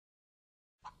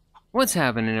What's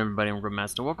happening, everybody? I'm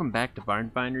Grubmaster. Welcome back to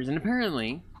Barn Finders, and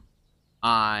apparently,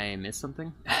 I missed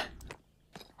something. I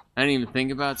didn't even think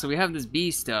about it. So we have this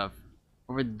bee stuff.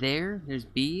 Over there, there's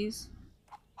bees.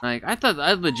 Like,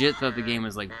 I legit thought the game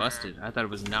was, like, busted. I thought it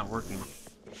was not working.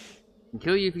 Can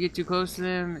kill you if you get too close to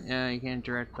them. You can't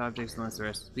interact with objects unless the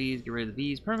rest is bees. Get rid of the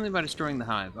bees permanently by destroying the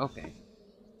hive. Okay.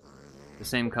 The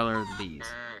same color of the bees.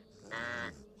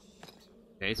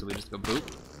 Okay, so we just go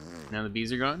boop. Now the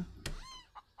bees are gone.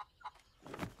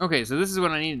 Okay, so this is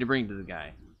what I needed to bring to the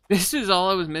guy. This is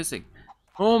all I was missing.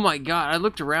 Oh my god, I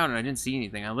looked around and I didn't see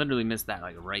anything. I literally missed that,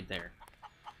 like, right there.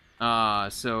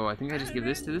 So I think I just give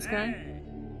this to this guy.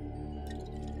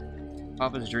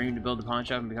 Papa's dream to build a pawn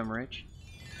shop and become rich.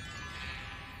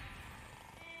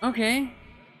 Okay.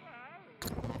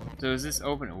 So is this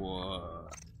open? Whoa.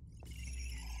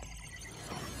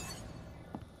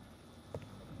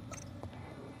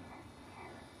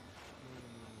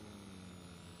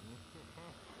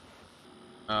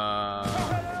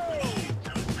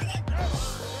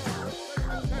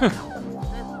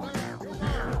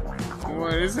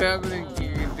 What is happening?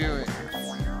 You can do it.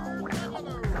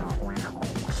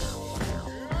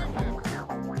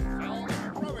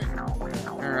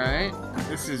 Alright.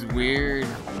 This is weird.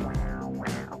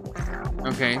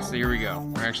 Okay, so here we go.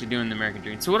 We're actually doing the American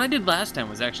Dream. So what I did last time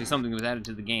was actually something that was added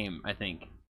to the game, I think.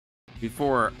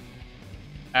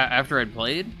 After I'd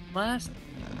played last.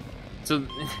 So,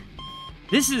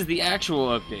 this is the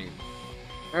actual update.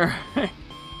 Alright.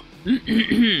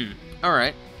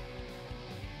 Alright.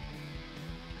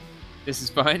 This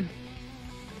is fine.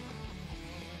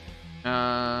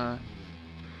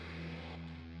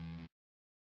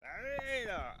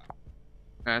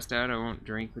 Passed out, I won't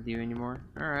drink with you anymore.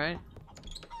 Alright.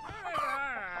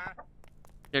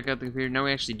 Check out the computer. Now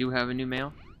we actually do have a new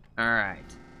mail.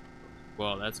 Alright.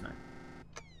 Well, that's nice.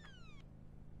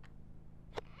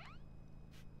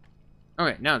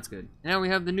 Okay, now it's good. Now we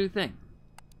have the new thing.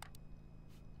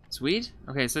 Sweet.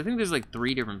 Okay, so I think there's like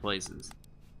 3 different places.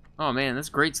 Oh man, that's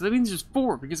great. So that means there's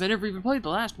 4, because I never even played the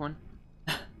last one.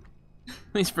 At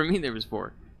least for me there was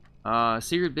 4.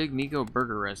 Secret Big Miko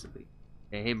burger recipe.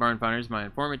 Okay, hey Barn Finders, my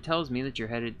informant tells me that you're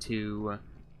headed to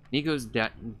Miko's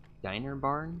Diner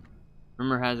Barn.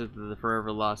 Rumor has it that the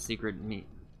forever lost secret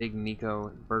Big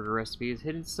Miko burger recipe is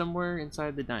hidden somewhere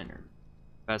inside the diner.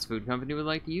 Fast food company would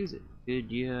like to use it.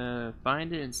 Could you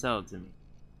find it and sell it to me?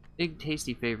 Big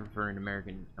tasty favor for an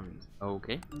American company.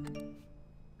 Okay.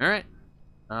 Alright.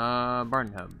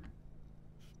 Barn Hub.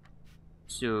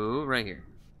 So, right here.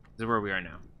 This is where we are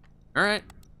now. Alright.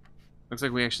 Looks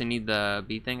like we actually need the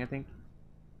bee thing, I think.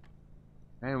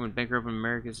 Alright, when bankrupt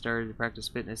America started to practice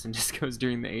fitness and discos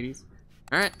during the 80s.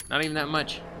 Alright, not even that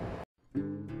much.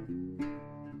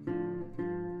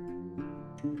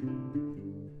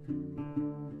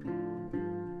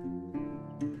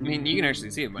 I mean, you can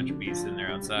actually see a bunch of bees sitting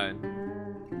there outside.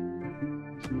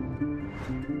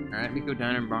 Alright, Miko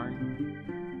Diner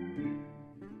Barn.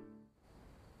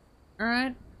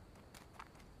 Alright.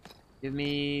 Give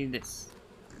me this.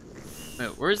 Wait,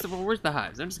 where's the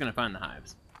hives? I'm just gonna find the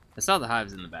hives. I saw the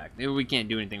hives in the back. Maybe we can't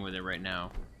do anything with it right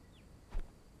now.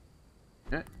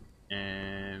 Okay.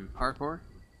 And parkour?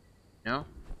 No?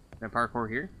 Can I parkour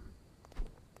here?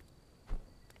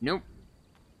 Nope.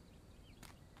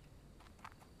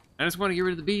 I just want to get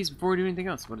rid of the bees before we do anything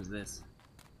else. What is this?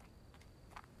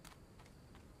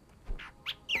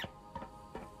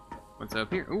 What's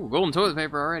up here? Ooh, golden toilet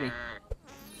paper already.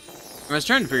 I was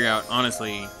trying to figure out,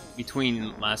 honestly,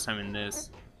 between last time and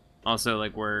this, also,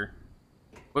 like, what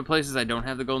places I don't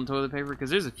have the golden toilet paper,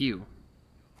 because there's a few.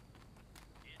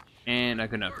 And I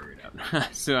could not figure it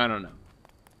out. So, I don't know.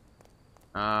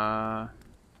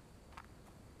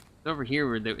 Over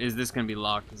here, is this going to be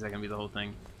locked? Is that going to be the whole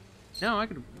thing? No, I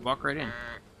could walk right in.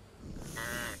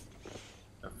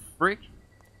 The frick?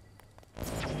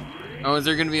 Oh, is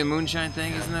there gonna be a moonshine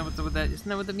thing? Isn't that what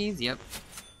that means? Yep.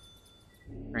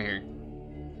 Right here.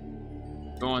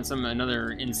 Go on another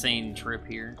insane trip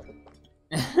here.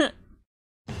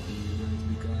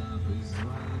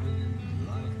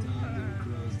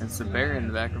 That's the bear in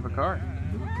the back of a car.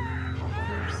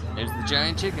 There's the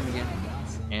giant chicken again.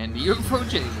 And the UFO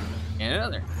chasing. And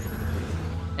another.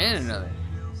 And another.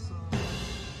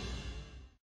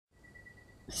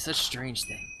 Such a strange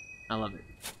thing. I love it.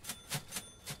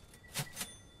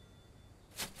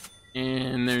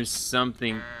 And there's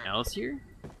something else here?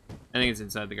 I think it's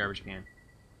inside the garbage can.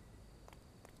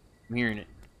 I'm hearing it.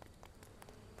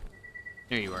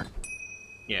 There you are.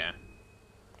 Yeah.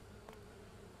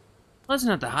 Well, that's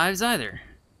not the hives either.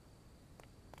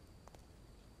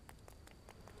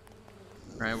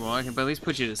 Right, well, I can at least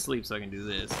put you to sleep so I can do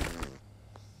this.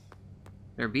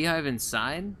 there a beehive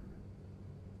inside?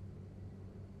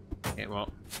 Okay,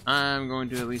 well, I'm going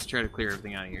to at least try to clear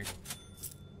everything out of here.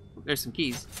 There's some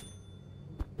keys.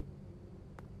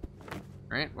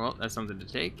 Alright, well, that's something to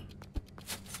take.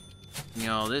 You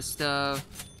know, all this stuff.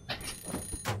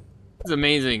 It's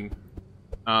amazing.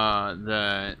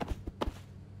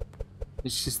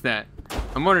 It's just that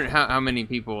I'm wondering how many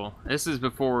people. This is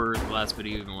before the last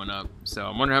video even went up, so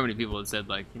I'm wondering how many people had said,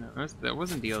 like, you know, that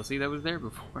wasn't DLC, that was there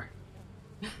before.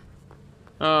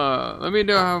 Let me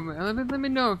know how. Let me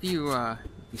know if you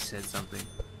said something.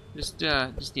 Just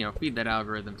you know, feed that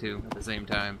algorithm too at the same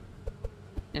time.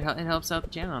 It helps out the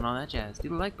channel and all that jazz. Do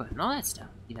the like button, all that stuff,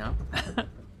 you know.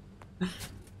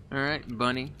 All right,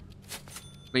 bunny.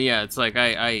 But yeah, it's like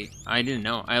I didn't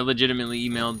know. I legitimately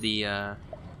emailed the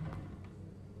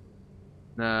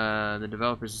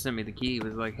developers who sent me the key. It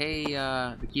was like, hey,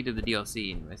 the key to the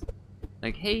DLC, anyways.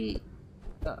 Like, hey,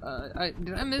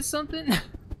 did I miss something?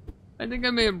 I think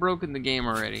I may have broken the game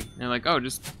already. And they're like, oh,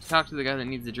 just talk to the guy that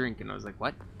needs a drink. And I was like,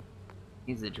 what?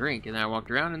 Needs a drink? And then I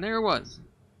walked around, and there it was.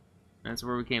 That's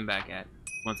where we came back at.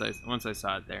 Once I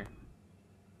saw it there.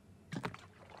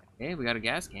 Okay, we got a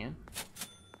gas can.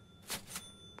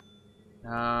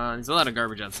 There's a lot of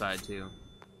garbage outside too.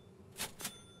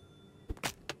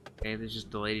 Okay, there's just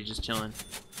the lady just chilling.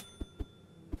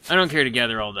 I don't care to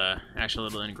gather all the actual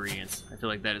little ingredients. I feel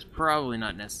like that is probably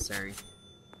not necessary.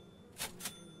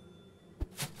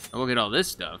 I will get all this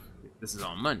stuff. This is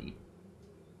all money.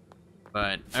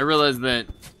 But I realized that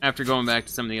after going back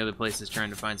to some of the other places trying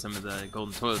to find some of the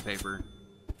golden toilet paper,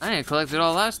 I had collected it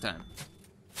all last time.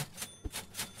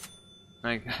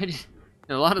 Like,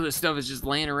 a lot of this stuff is just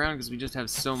laying around because we just have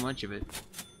so much of it.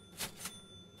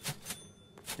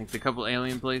 Like the couple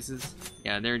alien places,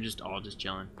 yeah, they're just all just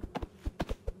chilling.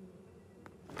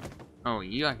 Oh, I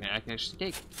can actually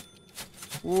take.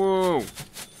 Whoa!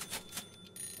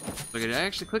 Look, did I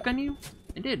actually click on you?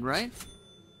 I did, right?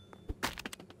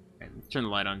 Okay, let's turn the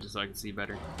light on just so I can see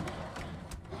better.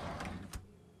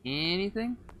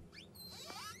 Anything?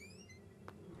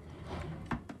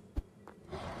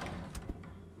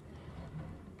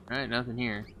 Alright, nothing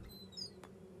here.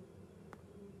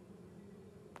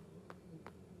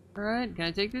 Alright, can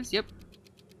I take this? Yep.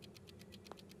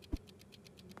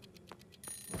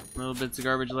 Little bits of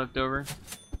garbage left over.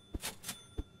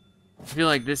 I feel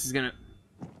like this is gonna...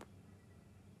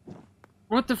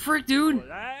 What the frick, dude?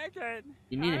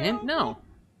 You need a hint? No.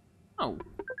 Oh.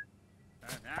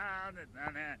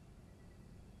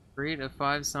 Create a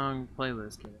 5-song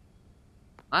playlist, kid.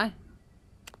 Hi.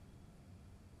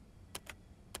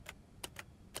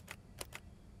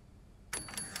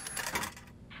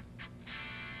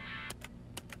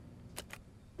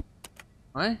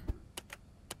 What?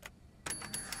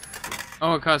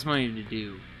 Oh, it costs money to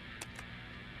do.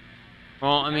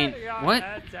 Well, I mean, what?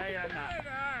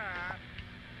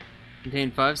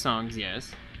 Contain 5 songs,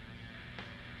 yes.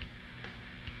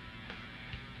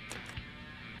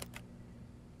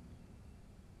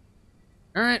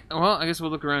 Alright, well, I guess we'll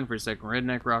look around for a second.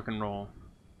 Redneck rock and roll.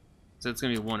 So that's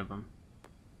gonna be one of them.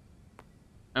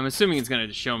 I'm assuming it's gonna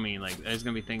just show me, like, there's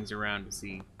gonna be things around to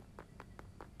see.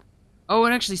 Oh,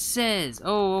 it actually says!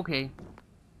 Oh, okay.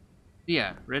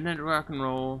 Yeah, Redneck rock and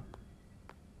roll.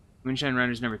 Moonshine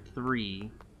Riders number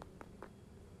 3.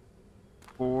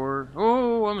 4.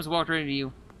 Oh, I almost walked right into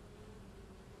you.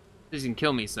 This can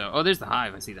kill me, so. Oh, there's the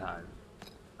hive. I see the hive.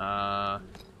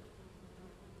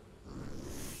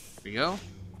 There we go.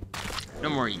 No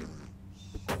more you.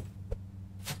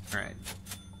 Alright.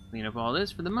 Clean up all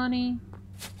this for the money.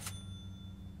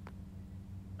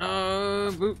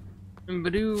 Boop. And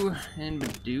badoo. And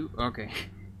badoo. Okay.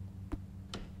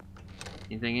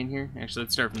 Anything in here? Actually,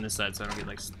 let's start from this side so I don't get,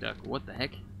 like, stuck. What the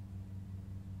heck?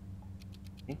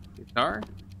 Okay, guitar.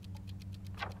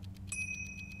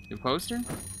 New poster.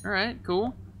 Alright,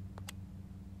 cool.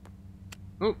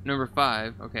 Oh, number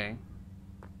 5. Okay.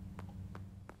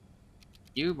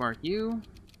 You, mark you.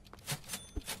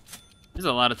 There's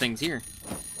a lot of things here.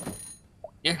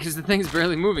 Yeah, because the thing's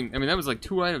barely moving. I mean, that was like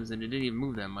 2 items and it didn't even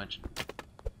move that much.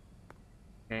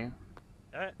 Okay.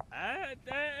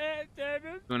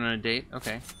 Going on a date?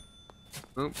 Okay.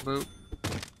 Boop, boop.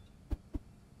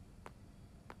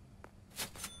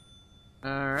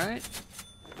 Alright.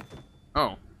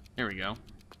 Oh, there we go.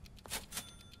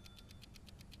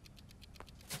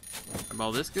 Grab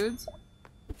all this goods.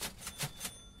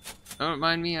 Don't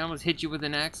mind me, I almost hit you with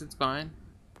an axe, it's fine.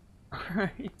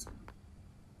 Alright.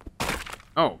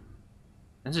 Oh.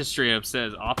 That just straight up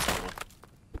says obstacle.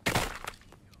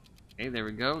 Okay, there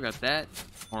we go, got that.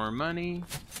 More money.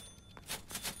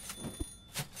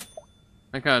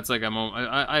 Like how it's like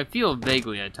I feel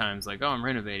vaguely at times like, oh, I'm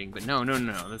renovating, but no,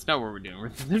 that's not what we're doing.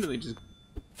 We're literally just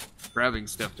grabbing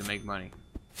stuff to make money.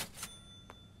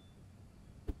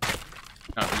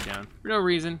 Copy down for no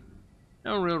reason,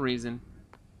 no real reason.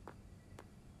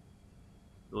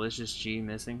 Delicious G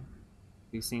missing.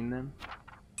 Have you seen them?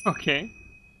 Okay.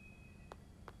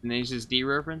 Tenacious D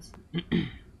reference.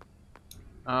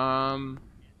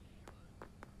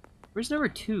 Where's number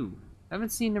 2? I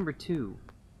haven't seen number 2.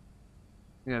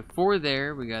 We got 4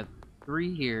 there. We got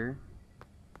 3 here.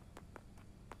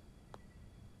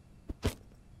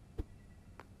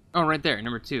 Oh, right there,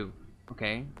 number 2.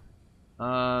 Okay.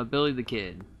 Billy the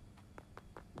Kid.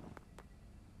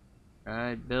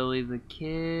 Alright, Billy the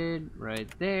Kid, right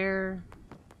there.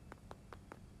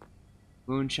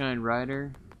 Moonshine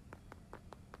Rider.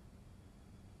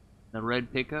 The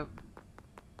red pickup.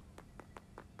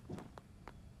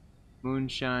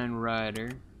 Moonshine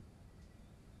Rider.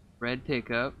 Red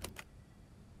pickup.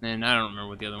 And I don't remember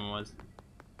what the other one was.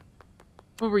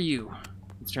 What were you?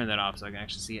 Let's turn that off so I can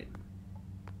actually see it.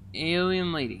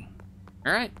 Alien Lady.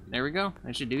 Alright, there we go.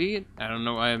 That should do it. I don't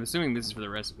know. I'm assuming this is for the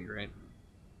recipe, right?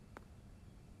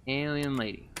 Alien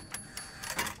Lady.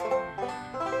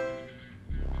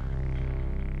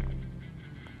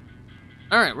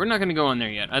 Alright, we're not going to go in there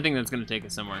yet. I think that's going to take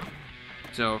us somewhere.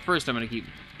 So first I'm going to keep,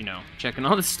 you know, checking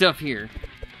all this stuff here.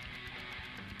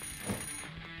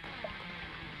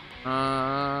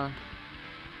 Oh,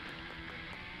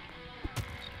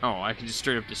 I can just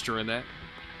straight up destroy that.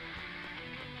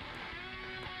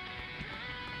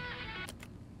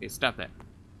 Okay, stop that.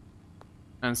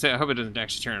 I hope it doesn't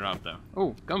actually turn it off, though.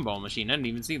 Oh, gumball machine. I didn't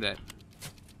even see that.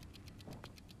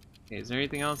 Okay, is there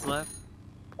anything else left?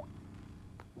 I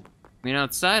mean,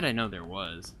 outside I know there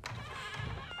was.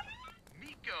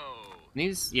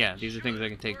 These are things I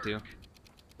can take, too.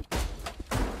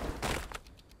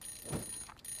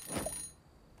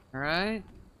 Alright.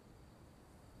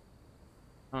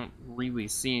 I don't really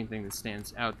see anything that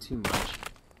stands out too much.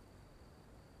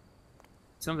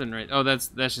 Something right. Oh, that's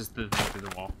just the thing through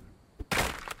the wall.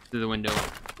 Through the window.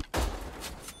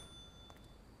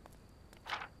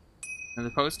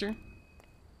 Another poster.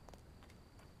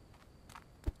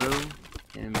 Boom.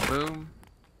 And boom.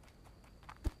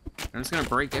 I'm just gonna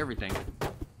break everything.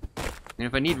 And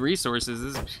if I need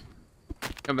resources,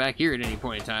 come back here at any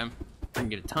point in time. I can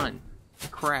get a ton.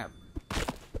 Crap.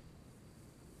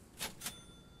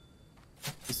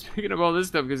 Just picking up all this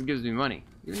stuff because it gives me money.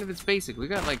 Even if it's basic. We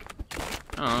got like,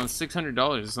 I don't know,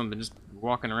 $600 or something just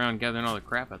walking around gathering all the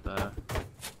crap at the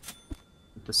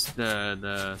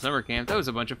summer camp. That was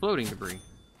a bunch of floating debris.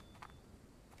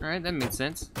 Alright, that made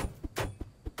sense.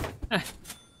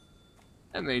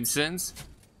 That made sense.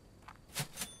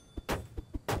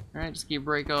 Alright, just keep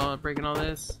breaking all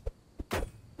this.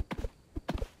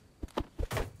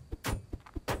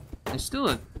 There's still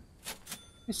a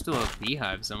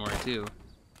beehive somewhere too.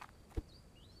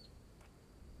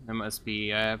 That must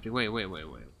be. I have to wait.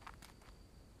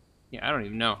 Yeah, I don't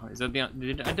even know. Is that the?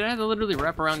 Did I have to literally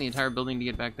wrap around the entire building to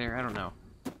get back there? I don't know.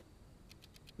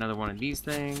 Another one of these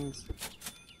things.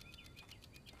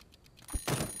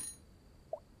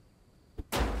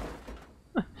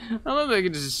 I love that I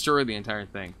can just destroy the entire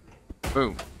thing.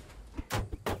 Boom.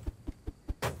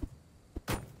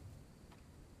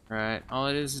 Alright, all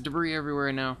it is debris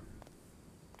everywhere now.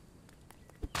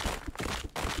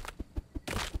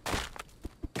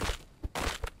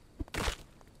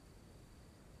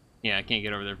 Yeah, I can't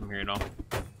get over there from here at all.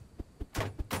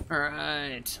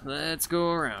 Alright, let's go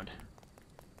around.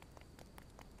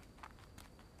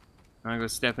 I'm gonna go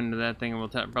step into that thing and we'll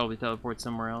probably teleport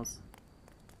somewhere else.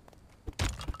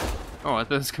 Oh, I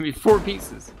thought it was gonna be 4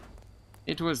 pieces.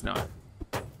 It was not.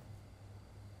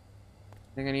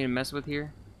 Think I need to mess with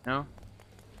here? No?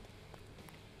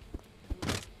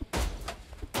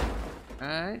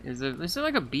 Alright, is there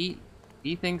like a bee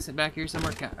thing back here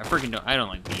somewhere? I freaking don't. I don't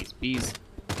like bees. Bees.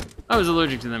 I was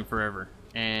allergic to them forever,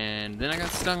 and then I got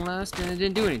stung last, and it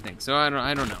didn't do anything. So I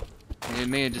don't know. It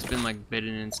may have just been like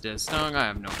bitten instead of stung. I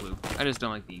have no clue. I just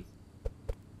don't like bees.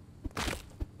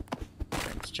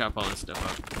 Alright, let's chop all this stuff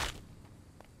up.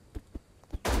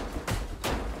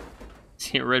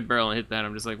 See a red barrel and hit that.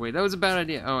 I'm just like, wait, that was a bad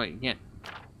idea. Oh wait, you can't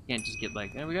just get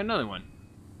like, we got another one.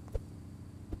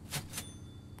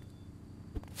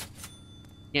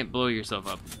 Can't blow yourself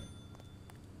up.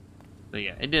 But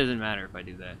yeah, it doesn't matter if I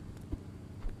do that.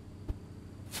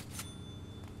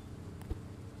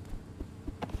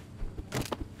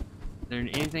 Is there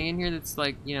anything in here that's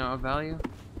like, you know, of value?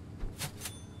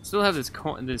 Still have this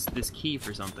this key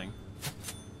for something.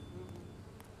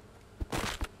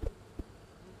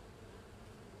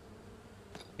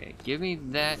 Okay, give me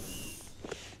that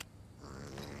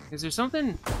Is there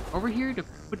something over here to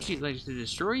put you, like, to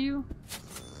destroy you?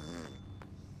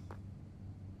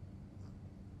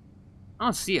 I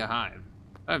don't see a hive.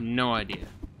 I have no idea.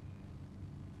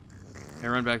 Can I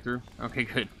run back through? Okay,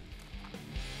 good.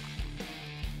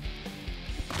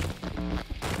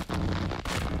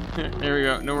 There we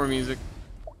go. No more music.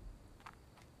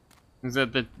 Is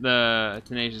that the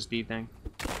Tenacious D thing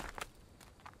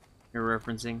you're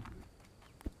referencing?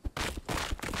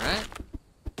 Alright.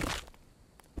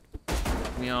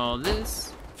 Give me all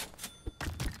this.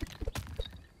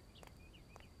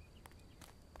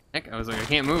 Heck, I was like, I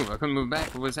can't move. I couldn't move back.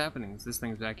 What's happening? This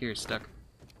thing's back here stuck.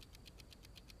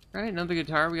 Alright, another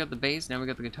guitar. We got the bass. Now we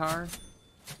got the guitar.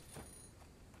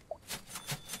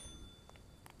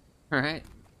 Alright.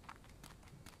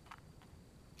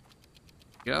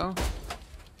 Go.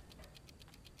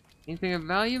 Anything of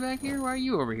value back here? Why are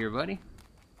you over here, buddy?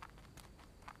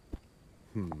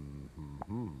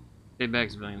 Stay back,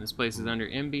 civilian. This place is under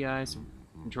MBI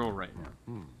control right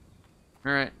now.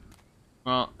 Alright.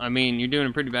 Well, I mean, you're doing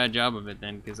a pretty bad job of it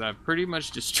then, because I've pretty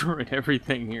much destroyed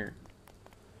everything here.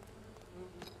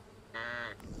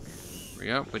 There we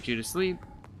go. Put you to sleep.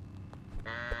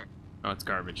 Oh, it's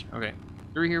garbage. Okay.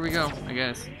 Through here we go, I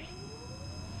guess.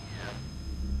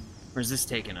 Where's this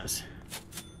taking us?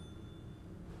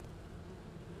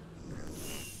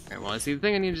 Okay, well, I see the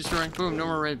thing I need to destroy. Boom, no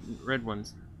more red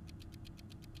ones.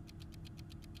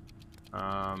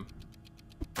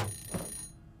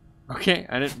 Okay,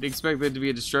 I didn't expect that to be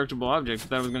a destructible object. I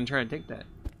thought I was going to try to take that.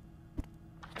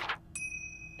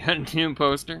 Got a new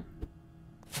poster.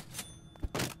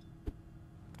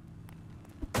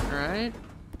 Alright.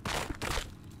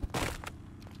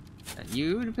 Got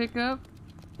you to pick up.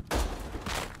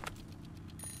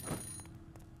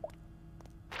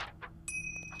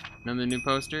 Another new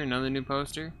poster, another new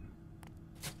poster.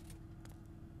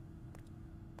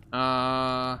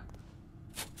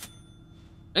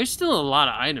 There's still a lot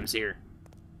of items here.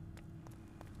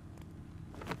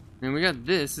 And we got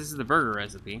this. This is the burger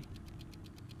recipe.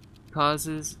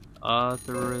 Causes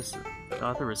Authoris...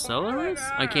 Authoriscellaris?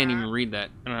 I can't even read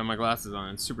that. I don't have my glasses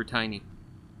on. It's super tiny.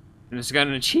 And it's got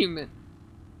an achievement.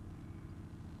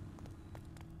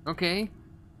 Okay.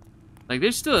 Like,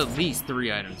 there's still at least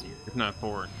 3 items here, if not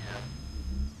 4.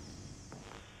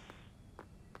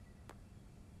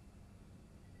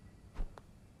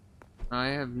 I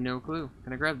have no clue.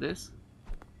 Can I grab this?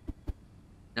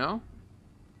 No?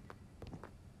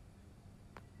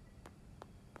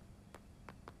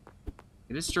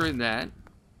 I destroyed that.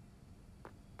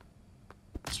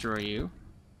 Destroy you.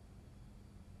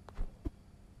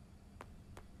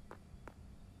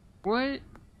 What?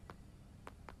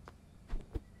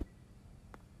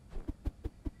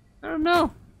 I don't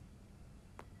know.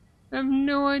 I have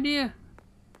no idea.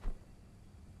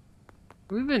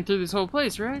 We've been through this whole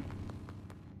place, right?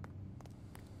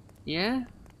 Yeah?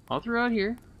 All throughout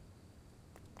here.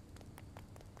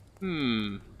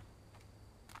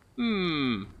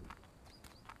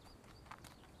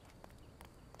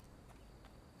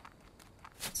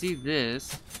 See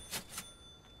this.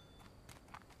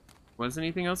 Was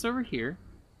anything else over here?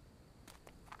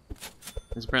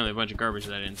 There's apparently a bunch of garbage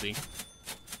that I didn't see.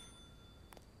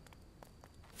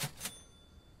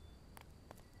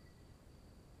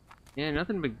 Yeah,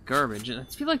 nothing but garbage. I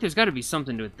feel like there's got to be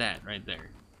something with that right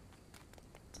there.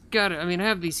 I mean, I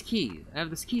have these keys. I have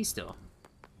this key still.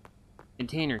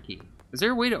 Container key. Is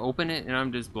there a way to open it and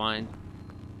I'm just blind?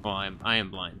 Well, I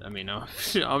am blind. I mean,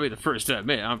 I'll be the first to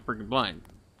admit I'm freaking blind.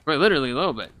 Quite literally a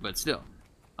little bit, but still.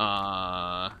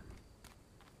 Oh,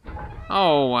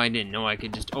 I didn't know I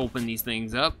could just open these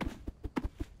things up.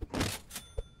 I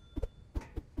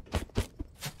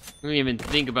didn't even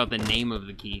think about the name of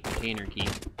the key. Container key.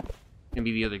 It's gonna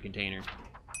be the other container.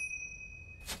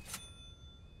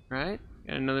 Right?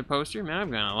 Got another poster? Man,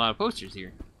 I've got a lot of posters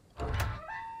here.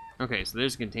 Okay, so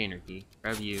there's a container key.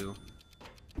 Grab you.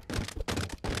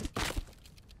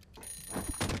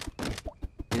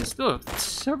 There's still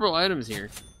several items here.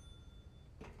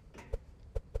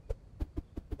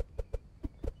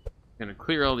 Gonna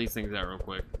clear all these things out real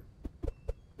quick.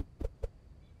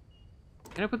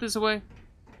 Can I put this away?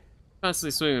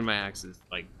 Constantly swinging my axe is,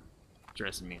 like,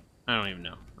 stressing me. I don't even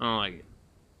know. I don't like it.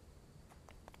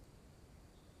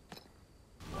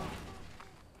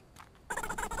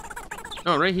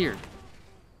 Oh, right here.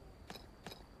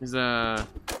 There's a...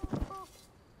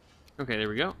 Okay, there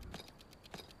we go.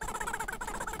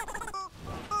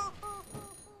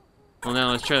 Well, now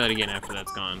let's try that again after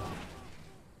that's gone.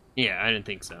 Yeah, I didn't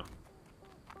think so.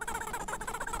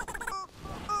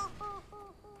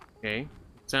 Okay.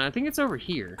 So I think it's over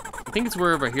here. I think it's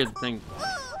wherever I hear the thing.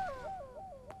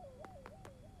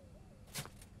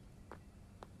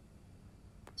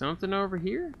 Something over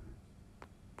here?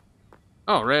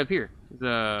 Oh, right up here. There's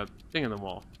a thing on the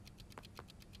wall.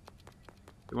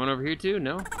 The one over here too?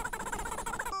 No?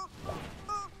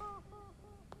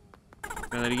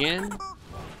 Try that again.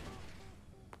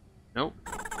 Nope.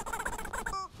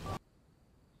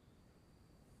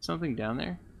 Something down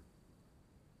there?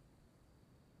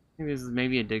 I think this is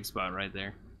maybe a dig spot right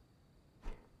there.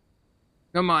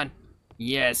 Come on.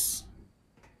 Yes.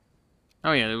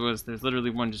 Oh yeah, there's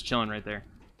literally one just chilling right there.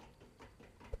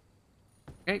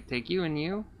 Okay, take you and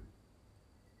you.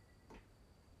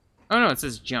 Oh no, it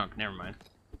says junk, never mind.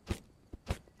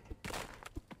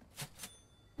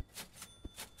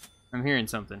 I'm hearing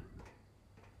something.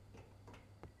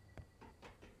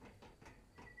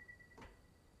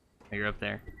 Oh, you're up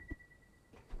there.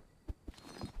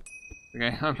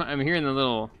 Okay, I'm hearing the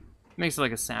little... Makes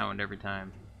like a sound every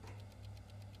time.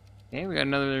 Okay, we got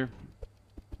another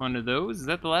one of those. Is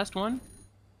that the last one?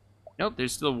 Nope,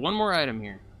 there's still one more item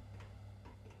here.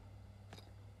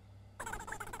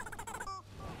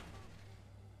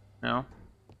 No.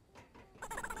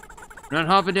 I'm not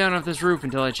hopping down off this roof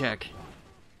until I check.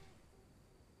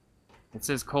 It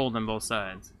says cold on both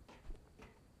sides.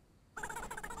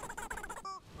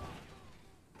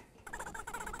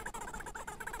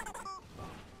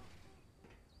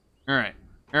 Alright,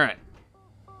 alright.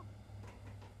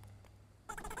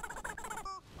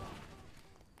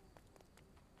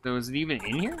 So is it even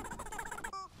in here?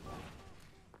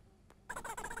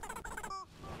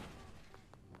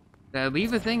 Did I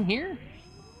leave a thing here?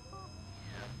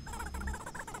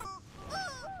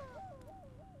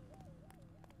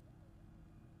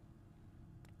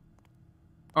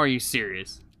 Oh, are you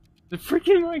serious? The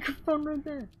freaking microphone right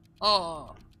there.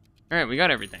 Oh. Alright, we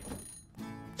got everything.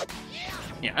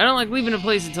 Yeah, I don't like leaving a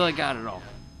place until I got it all.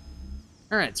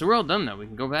 Alright, so we're all done though. We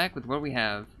can go back with what we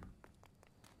have.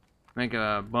 Make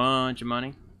a bunch of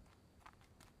money.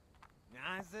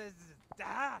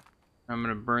 I'm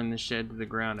gonna burn this shed to the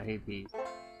ground. I hate bees.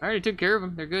 I already took care of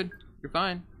them. They're good. You're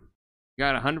fine. You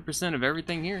got 100% of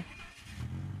everything here.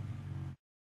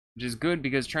 Which is good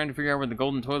because trying to figure out where the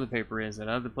golden toilet paper is at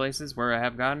other places where I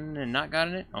have gotten and not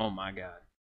gotten it. Oh my god.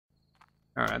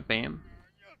 Alright, bam.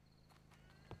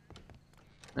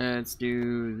 Let's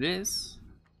do this.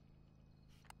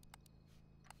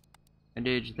 I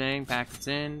did your thing. Packets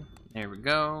in. There we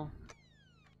go.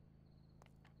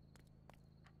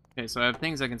 Okay, so I have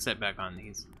things I can set back on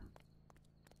these.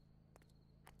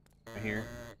 Right here.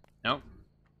 Nope.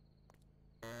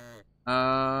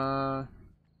 No,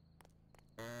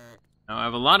 I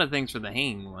have a lot of things for the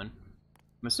hanging one.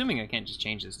 I'm assuming I can't just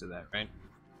change this to that, right?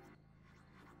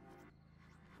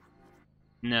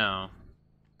 No.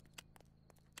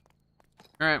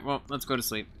 Alright, well, let's go to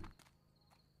sleep.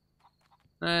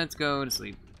 Let's go to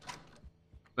sleep.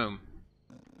 Boom.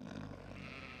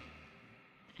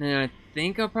 And I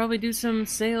think I'll probably do some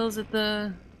sales at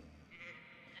the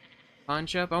pawn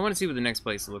shop. I want to see what the next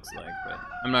place looks like, but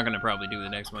I'm not going to probably do the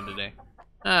next one today.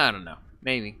 I don't know.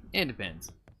 Maybe. It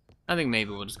depends. I think maybe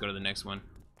we'll just go to the next one.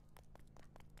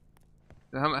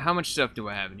 So how much stuff do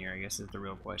I have in here, I guess is the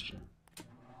real question.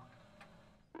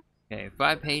 Okay,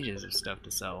 5 pages of stuff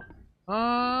to sell.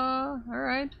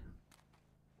 Alright.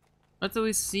 Let's at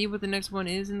least see what the next one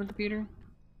is in the computer.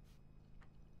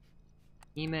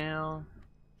 Email.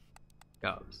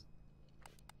 Jobs.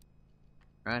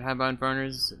 Alright, Highbound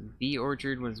Farmers. Bee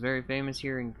Orchard was very famous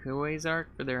here in Quasark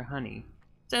for their honey.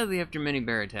 Sadly, after many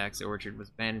bear attacks, the orchard was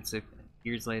abandoned 6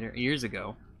 years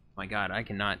ago. Oh my god, I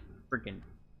cannot freaking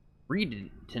read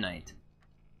it tonight.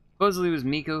 Supposedly it was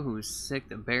Miko who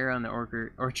sicked a bear on the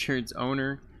orchard's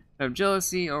owner out of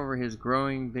jealousy over his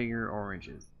growing bigger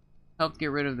oranges. Helped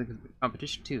get rid of the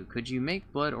competition too. Could you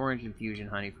make blood orange infusion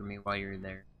honey for me while you're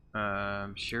there?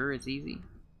 Sure it's easy.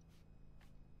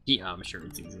 Yeah, I'm sure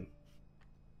it's easy.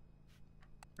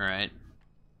 Alright.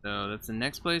 So that's the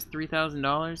next place,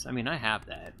 $3,000. I mean, I have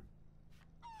that.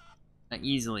 I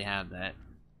easily have that.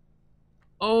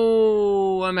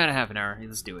 Oh, I'm at a half an hour.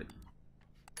 Let's do it.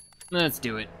 Let's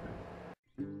do it.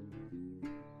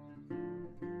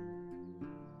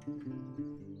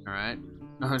 Alright.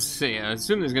 I was saying, I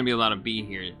assume there's gonna be a lot of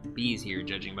bees here,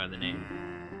 judging by the name.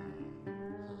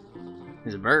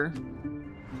 There's a bird.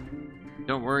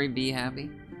 Don't worry, be happy.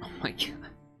 Oh my god.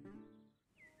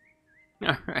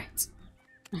 Alright.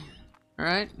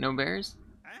 Alright, no bears.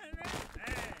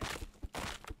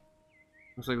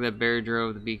 Looks like that bear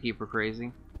drove the beekeeper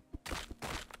crazy.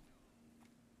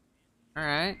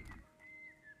 Alright.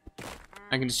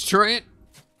 I can destroy it.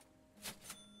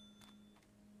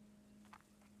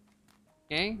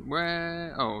 Okay,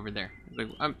 where? Oh, over there.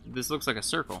 Like, this looks like a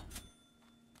circle.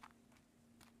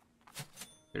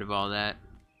 Rid of all that.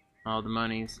 All the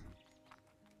monies.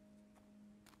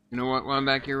 You know what? While I'm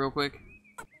back here real quick.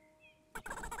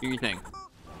 Do your thing.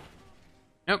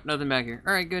 Nope, nothing back here.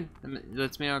 Alright, good.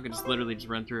 That's me. I can just literally just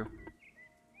run through.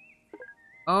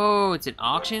 Oh, it's an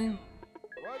auction?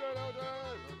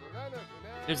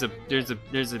 There's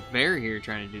a bear here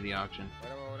trying to do the auction.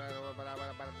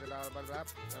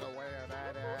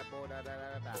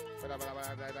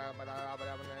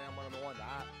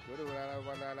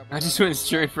 I just went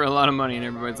straight for a lot of money and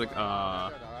everybody's like,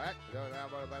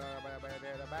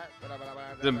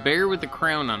 the bear with the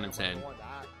crown on its head.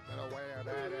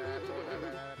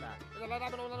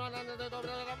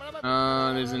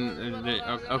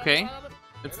 Okay.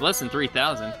 It's less than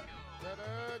 3,000.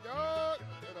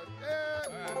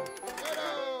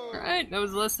 Alright, that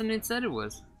was less than it said it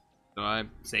was. So I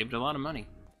saved a lot of money.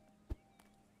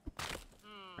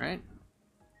 Alright.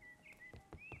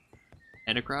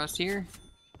 Head across here.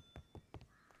 I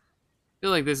feel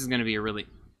like this is gonna be a really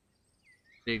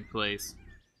big place.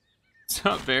 What's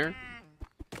up, bear?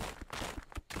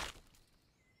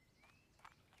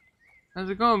 How's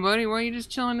it going, buddy? Why are you just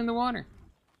chilling in the water?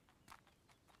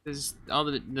 There's all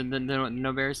the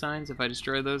no bear signs. If I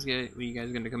destroy those, are you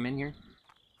guys gonna come in here?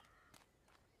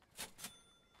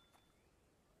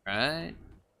 Right.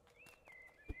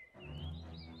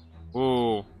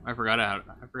 Oh, I forgot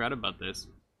about this.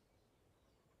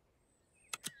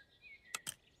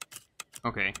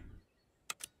 Okay.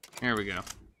 There we go.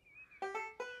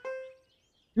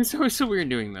 It's always so weird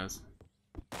doing those.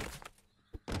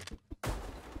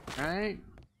 Alright.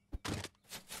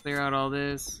 Clear out all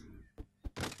this.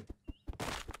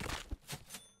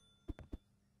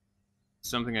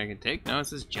 Something I can take? No,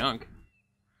 it's just junk.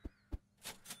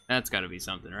 That's gotta be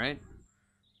something, right?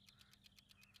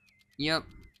 Yep.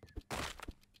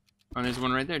 Oh, there's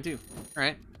one right there, too.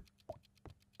 Alright.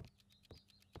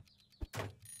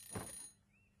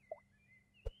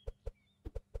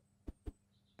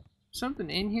 Something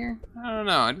in here? I don't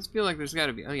know. I just feel like there's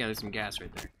gotta be... Oh, yeah, there's some gas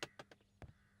right there.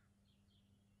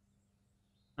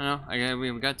 I don't know.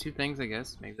 We got two things, I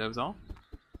guess. Maybe that was all.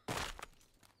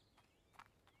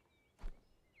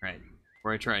 Right.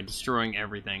 Where I tried destroying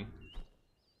everything.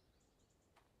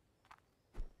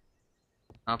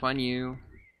 Hop on you.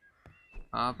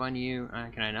 Hop on you.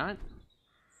 Can I not?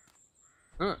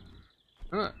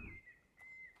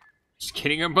 Just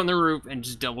getting up on the roof and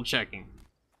just double checking.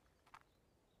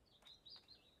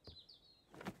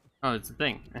 Oh, it's a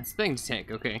thing. That's a thing to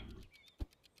take. Okay.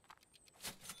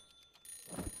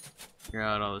 Figure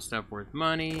out all the stuff worth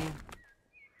money.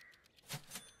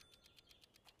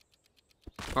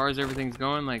 As far as everything's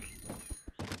going, like...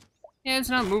 Yeah, it's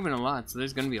not moving a lot, so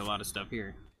there's gonna be a lot of stuff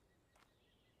here.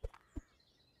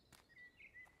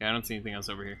 Yeah, I don't see anything else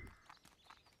over here.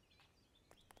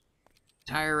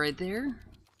 Tire right there. Is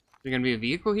there gonna be a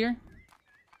vehicle here?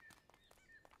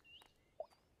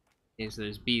 Okay, so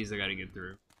there's bees I gotta get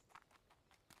through.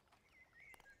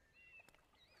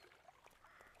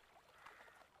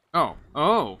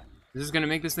 Oh, this is gonna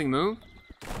make this thing move?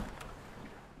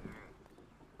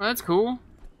 Well, that's cool.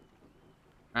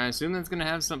 I assume that's gonna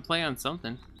have some play on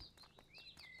something.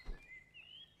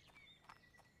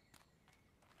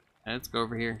 Let's go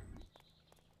over here.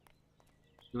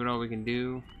 See what all we can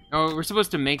do. Oh, we're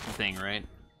supposed to make the thing, right?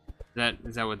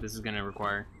 Is that what this is gonna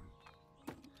require?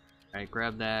 Alright,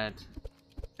 grab that.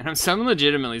 And I'm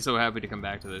legitimately so happy to come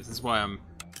back to this. This is why I'm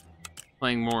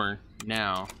playing more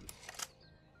now.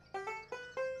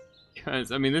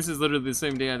 Because, I mean, this is literally the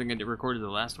same day I think I recorded the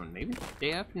last one. Maybe the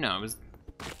day after? No, it was...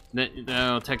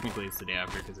 No, technically it's the day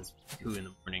after because it's 2 in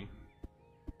the morning.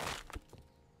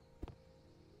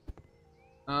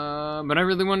 But I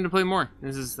really wanted to play more.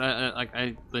 This is, like,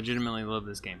 I legitimately love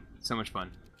this game. So much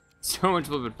fun. So much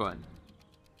flippin' fun.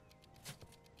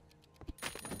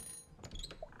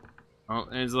 Oh,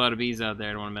 there's a lot of bees out there.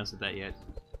 I don't want to mess with that yet.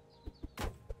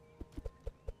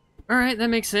 Alright, that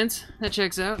makes sense. That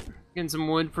checks out. Getting some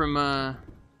wood from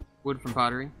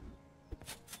pottery.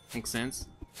 Makes sense.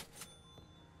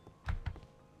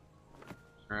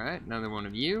 Alright, another one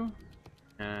of you.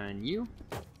 And you.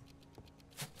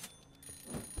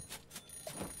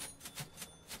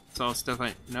 It's all stuff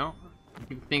no? I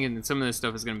keep thinking that some of this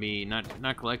stuff is gonna be not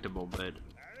collectible, but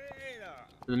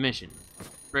for the mission.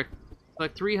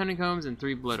 Collect 3 honeycombs and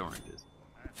 3 blood oranges.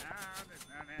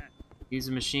 Use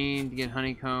a machine to get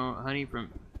honey from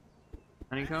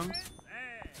honeycombs.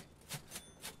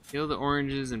 Peel the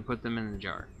oranges and put them in the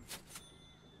jar.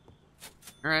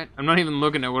 Alright, I'm not even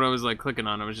looking at what I was like clicking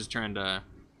on. I was just trying to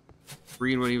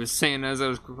read what he was saying as I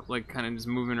was like kind of just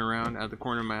moving around out the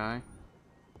corner of my eye.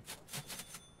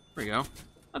 There we go.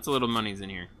 Lots of little monies in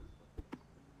here.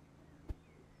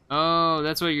 Oh,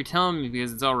 that's what you're telling me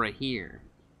because it's all right here.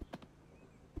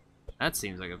 That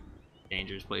seems like a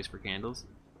dangerous place for candles.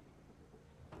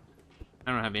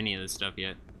 I don't have any of this stuff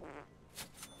yet.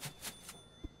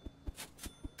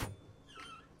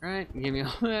 Alright, give me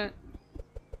all that.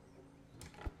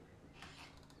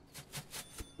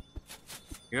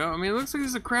 Go. I mean, it looks like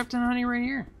there's a crap ton of honey right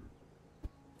here.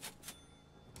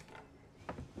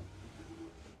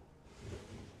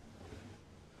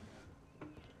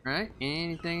 Right?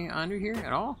 Anything under here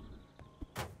at all?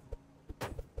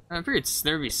 I figured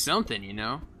there'd be something, you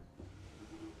know?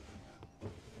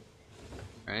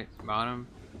 Right? Bottom,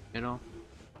 middle.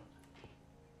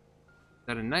 Is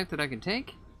that a knife that I can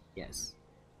take? Yes.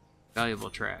 Valuable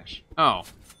trash. Oh.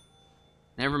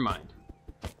 Never mind.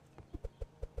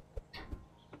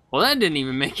 Well, that didn't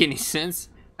even make any sense.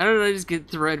 How did I just get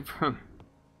thread from...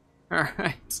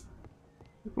 Alright.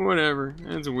 Whatever.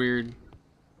 That's weird.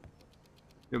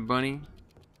 Good bunny.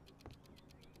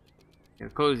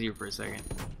 Gonna close you for a second.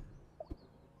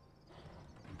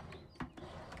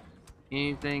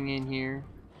 Anything in here?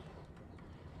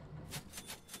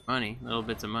 Money. Little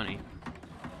bits of money.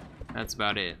 That's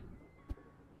about it.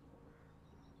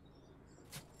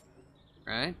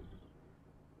 Right?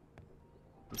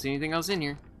 Don't see anything else in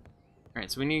here. Alright,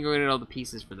 so we need to go get all the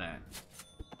pieces for that.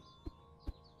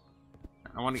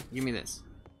 I want to... Give me this.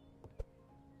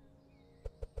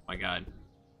 Oh my god.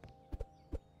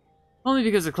 Only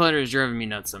because the clutter is driving me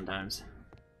nuts sometimes.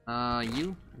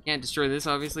 You? I can't destroy this,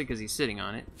 obviously, because he's sitting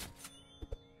on it.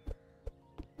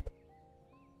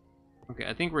 Okay,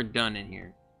 I think we're done in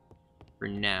here. For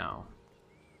now.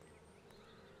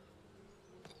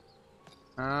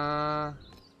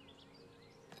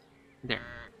 There.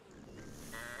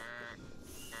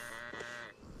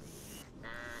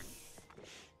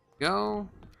 Go.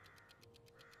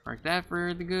 Mark that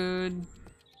for the good.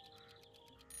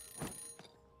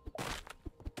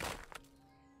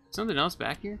 Something else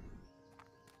back here?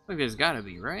 Like there's gotta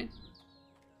be, right?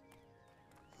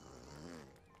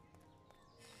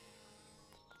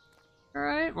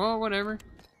 Alright, well, whatever.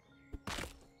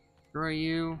 Throw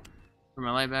you. Put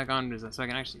my light back on so I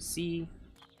can actually see.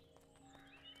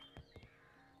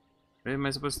 What am I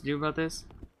supposed to do about this?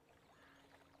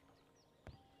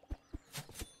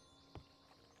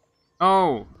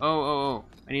 Oh!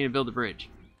 I need to build a bridge.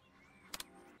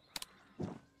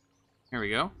 There we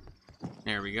go.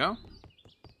 There we go.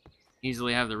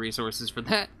 Easily have the resources for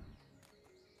that.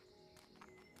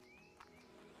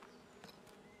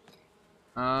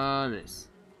 This.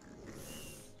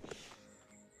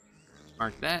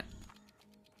 Mark that.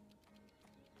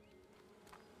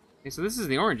 Okay, so this is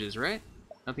the oranges, right?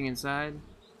 Nothing inside.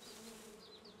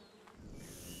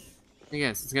 I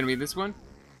guess it's gonna be this one.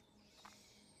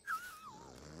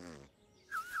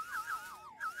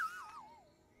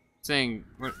 Saying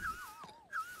what?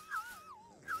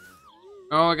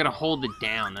 Oh, I gotta hold it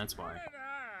down, that's why.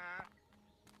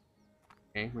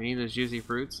 Okay, we need those juicy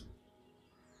fruits.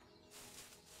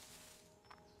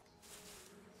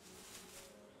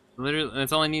 Literally,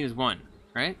 that's all I need is one,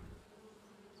 right?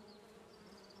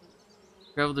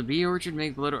 Travel to bee orchard,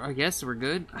 make blood. I guess we're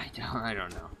good. I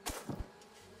don't know.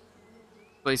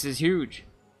 Place is huge.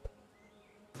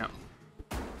 No.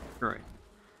 Right.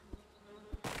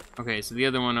 Okay, so the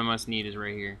other one I must need is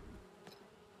right here.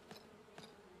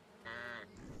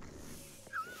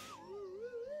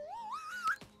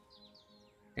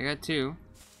 I got two.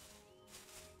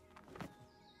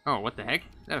 Oh, what the heck?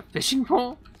 Is that a fishing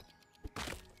pole?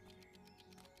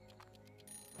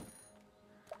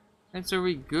 And so are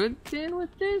we good then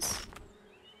with this?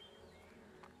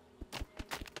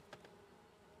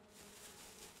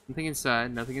 Nothing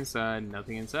inside, nothing inside,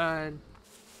 nothing inside.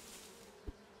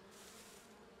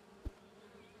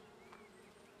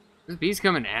 This bee's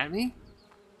coming at me?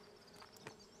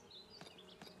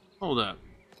 Hold up.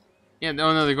 Yeah, oh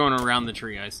no, they're going around the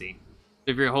tree, I see.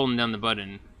 If you're holding down the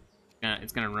button,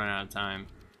 it's gonna run out of time.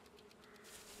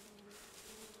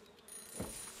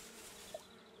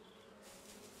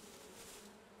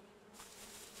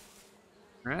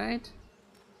 Right?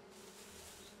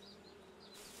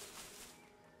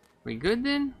 We good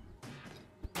then?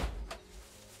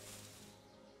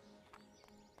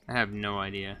 I have no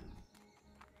idea.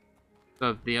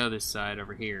 So the other side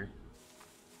over here.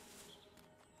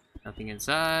 Nothing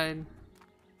inside.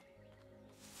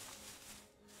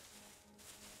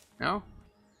 No?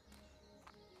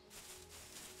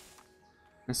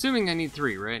 I'm assuming I need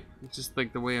 3, right? It's just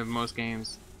like the way of most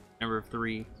games. Number of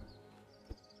 3.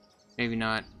 Maybe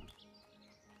not.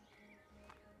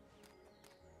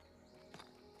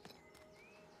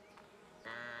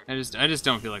 I just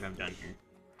don't feel like I'm done here.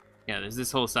 Yeah, there's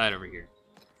this whole side over here.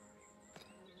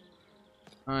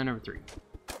 Number 3.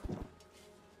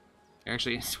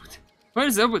 Actually, what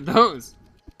is up with those?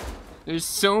 There's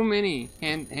so many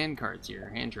hand carts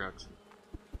here, hand trucks.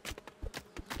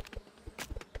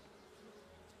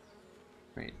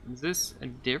 Wait, is this a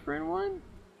different one?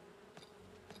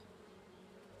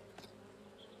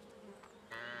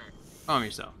 Calm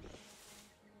yourself.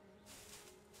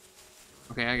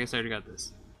 Okay, I guess I already got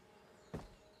this.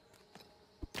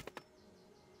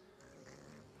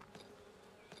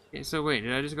 Okay, so wait,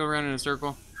 did I just go around in a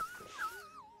circle?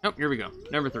 Nope, here we go.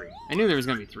 Number 3. I knew there was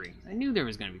gonna be 3. I knew there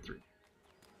was gonna be 3.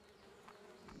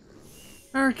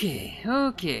 Okay,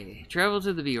 okay. Travel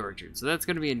to the bee orchard. So that's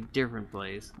gonna be a different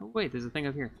place. Oh wait, there's a thing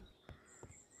up here.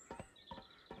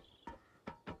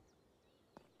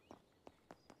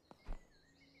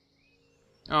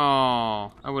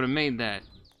 Oh, I would have made that.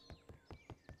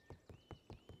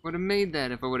 Would have made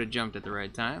that if I would have jumped at the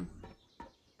right time.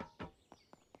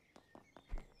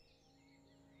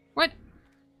 What?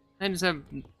 I just have.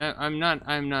 I'm not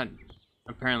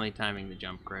apparently timing the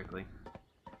jump correctly.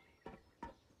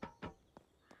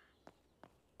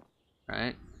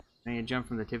 Alright. I need to jump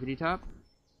from the tippity top.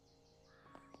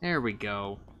 There we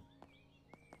go.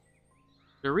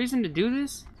 Is there a reason to do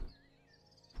this?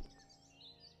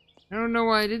 I don't know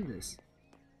why I did this.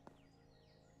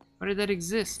 Why did that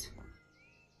exist?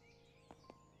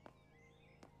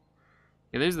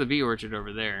 Yeah, there's the bee orchard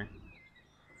over there.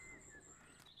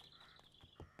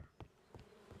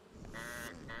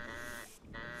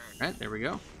 Alright, there we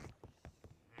go.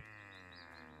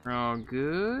 We're all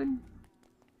good.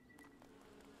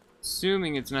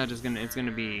 Assuming it's not just it's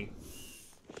gonna be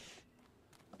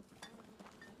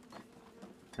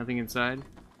nothing inside.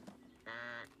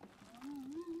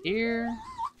 Here.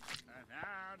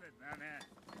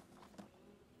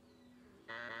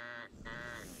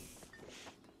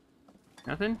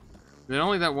 Nothing? Is it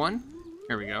only that one?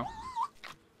 There we go.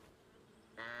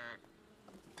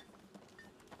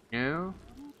 No.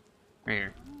 Right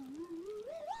here.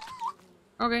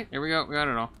 Okay, there we go. We got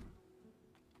it all.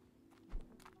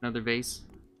 Another base.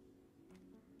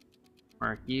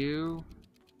 Mark you.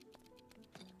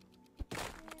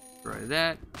 Destroy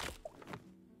that.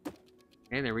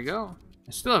 Okay, there we go.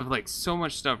 I still have like so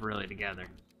much stuff really to gather.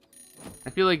 I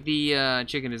feel like the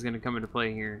chicken is going to come into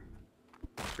play here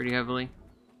pretty heavily.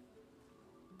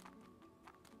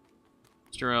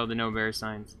 Destroy all the no bear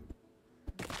signs.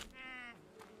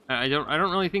 I don't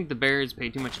really think the bears pay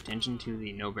too much attention to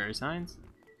the no bear signs,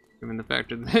 given the fact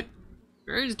that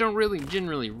bears don't really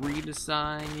generally read a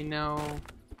sign, you know.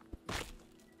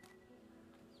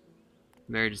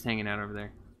 Bear just hanging out over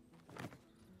there.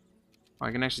 Oh,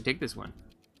 I can actually take this one.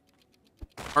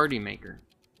 Party maker.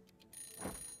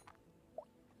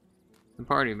 The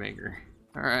party maker.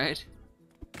 Alright.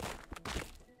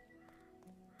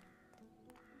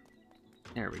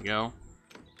 There we go.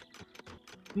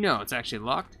 No, it's actually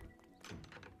locked.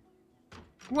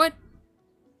 What?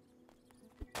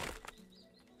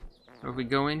 So if we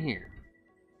go in here.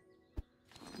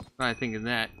 What I think of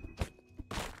that.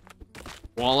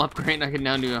 Wall upgrade, I can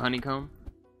now do a honeycomb.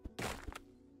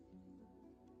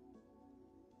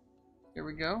 Here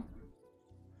we go.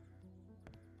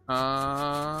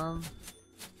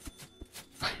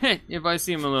 If I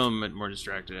seem a little bit more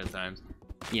distracted at times.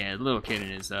 Yeah, the little kitten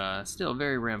is still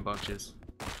very rambunctious.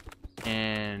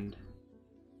 And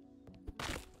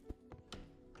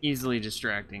easily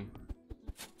distracting.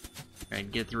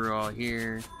 Alright, get through all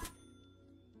here.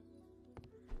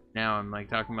 Now I'm like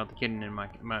talking about the kitten and my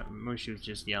Mushu was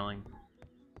just yelling.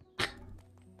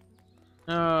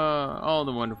 All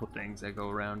the wonderful things that go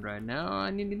around right now.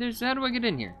 How do I get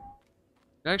in here?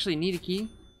 Do I actually need a key?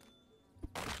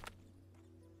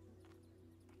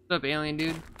 What's up, alien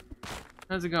dude?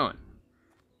 How's it going?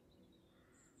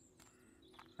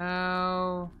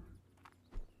 How?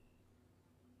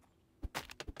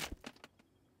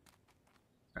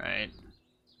 Right.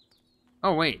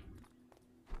 Oh, wait.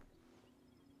 I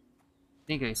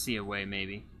think I see a way,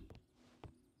 maybe.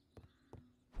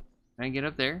 Can I get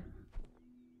up there?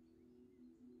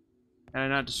 Had I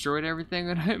not destroyed everything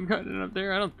that I've gotten up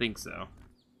there? I don't think so.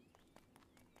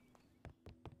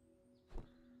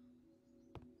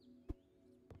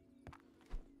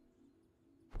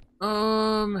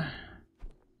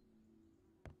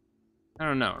 I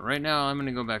don't know. Right now, I'm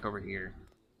gonna go back over here.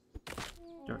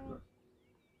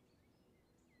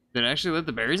 Did I actually let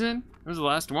the berries in? It was the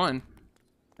last one.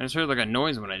 I just heard like a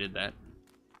noise when I did that.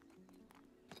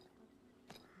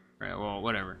 Right, well,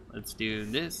 whatever. Let's do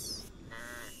this.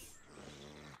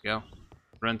 Go.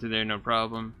 Run through there, no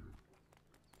problem.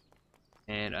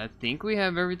 And I think we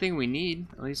have everything we need.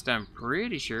 At least I'm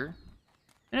pretty sure.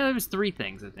 I know there was 3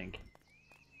 things, I think.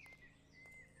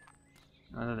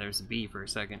 I thought there was a bee for a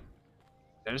second.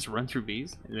 Did I just run through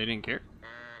bees? And they didn't care?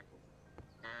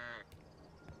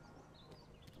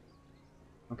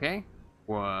 Okay.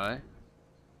 What?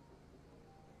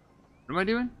 What am I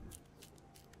doing?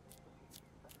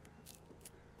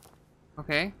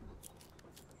 Okay.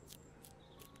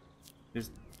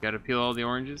 Just gotta peel all the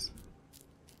oranges.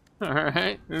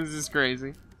 Alright, this is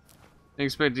crazy. I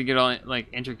expect to get all, like,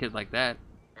 intricate like that.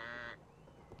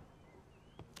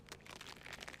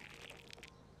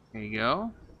 There you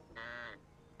go.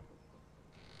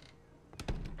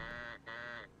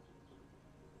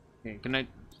 Okay, can I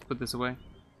put this away?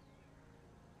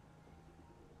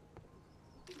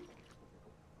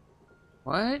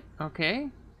 What? Okay.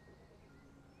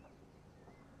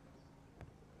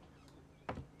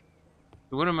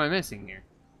 So what am I missing here?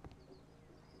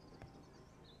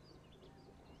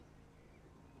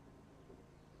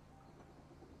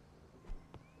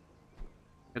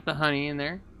 Get the honey in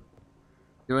there.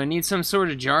 Do I need some sort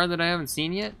of jar that I haven't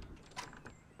seen yet?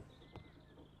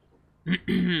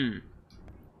 I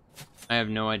have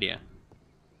no idea.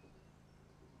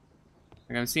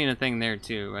 Like, I'm seeing a thing there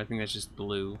too. I think that's just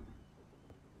blue.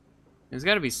 There's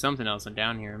got to be something else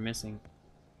down here I'm missing.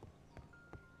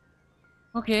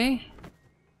 Okay.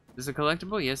 Is this a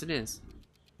collectible? Yes, it is.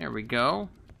 There we go.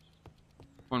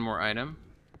 One more item.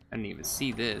 I didn't even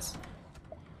see this.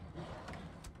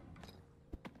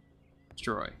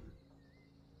 Destroy.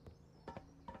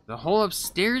 The whole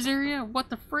upstairs area? What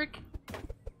the frick?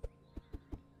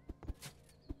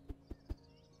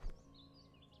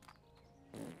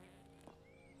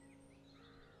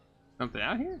 Something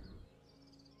out here?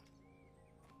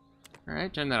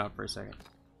 Alright, turn that off for a second.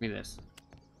 Give me this.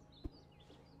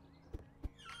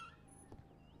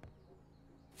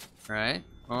 Alright,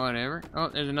 whatever. Oh,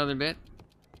 there's another bit.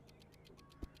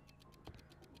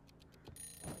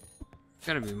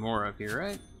 Gotta be more up here,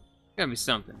 right? Gotta be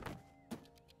something.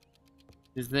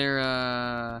 Is there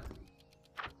a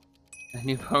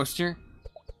new poster?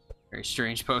 Very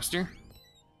strange poster.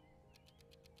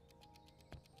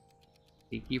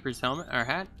 Beekeeper's helmet or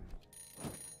hat?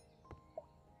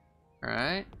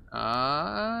 Alright.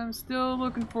 I'm still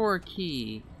looking for a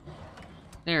key.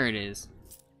 There it is.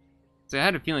 So I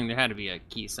had a feeling there had to be a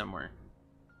key somewhere.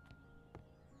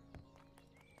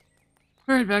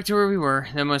 Alright, back to where we were.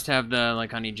 That must have the,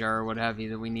 like, honey jar or what have you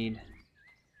that we need.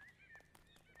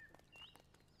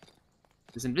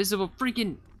 This invisible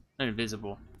freaking... Not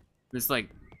invisible. This, like,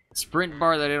 sprint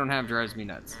bar that I don't have drives me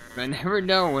nuts. I never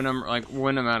know when I'm, like,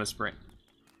 when I'm out of sprint.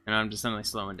 And I'm just suddenly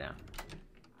slowing down.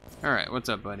 Alright, what's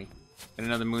up, buddy? Got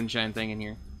another moonshine thing in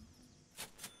here.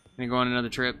 Gonna go on another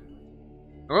trip.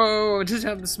 Whoa, just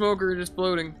have the smoker just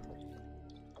floating.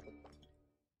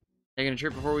 Taking a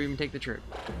trip before we even take the trip.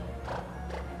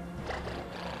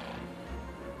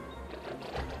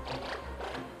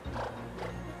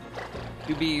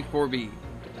 2B, 4B.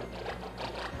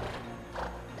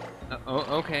 Oh,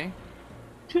 okay.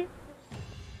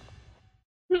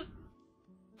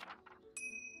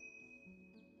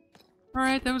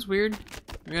 Alright, that was weird.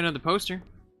 We got another poster.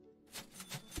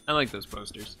 I like those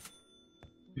posters.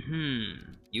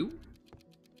 You?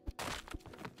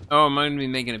 Oh, am I gonna be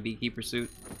making a beekeeper suit?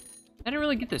 I didn't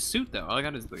really get the suit though. All I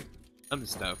got is the other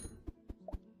stuff.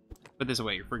 Put this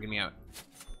away, you're freaking me out.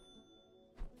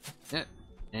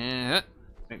 Yeah.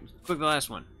 Click the last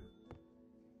one.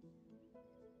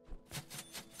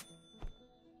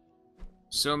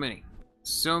 So many.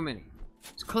 So many.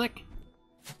 Just click.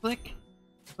 Click.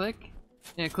 Click.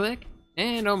 And click.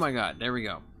 And oh my god, there we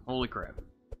go. Holy crap.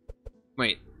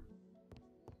 Wait.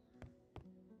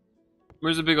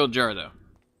 Where's the big old jar though?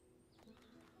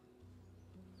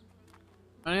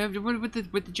 I have to put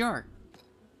it with the jar.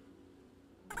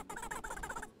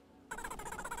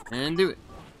 And do it.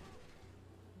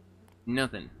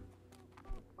 Nothing.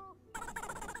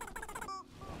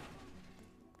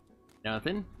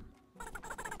 Nothing.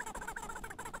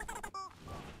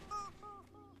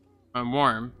 I'm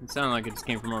warm. It sounded like it just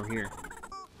came from over here.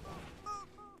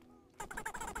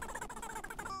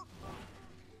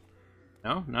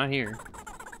 No, not here.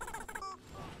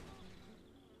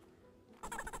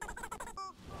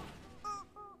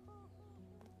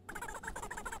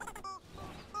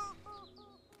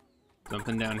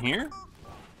 Something down here?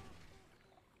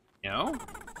 No?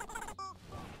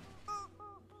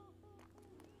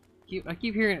 I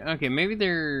keep hearing... Okay, maybe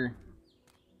they're...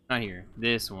 Not here.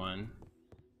 This one.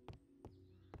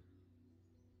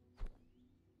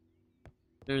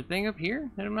 Is there a thing up here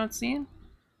that I'm not seeing?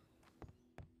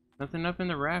 Nothing up in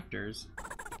the rafters.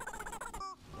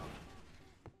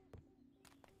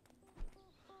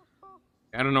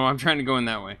 I don't know, I'm trying to go in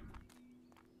that way.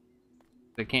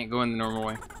 I can't go in the normal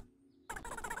way.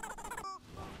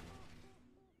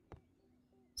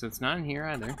 So it's not in here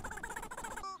either.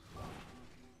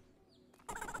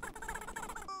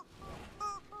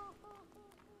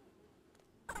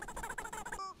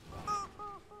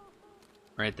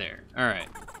 Right there. Alright.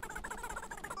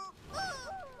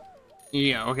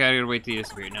 Yeah, okay, I gotta wait till you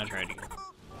disappear. Now try it again.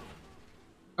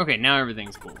 Okay, now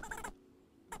everything's cool.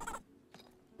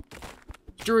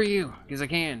 Destroy you, because I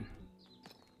can.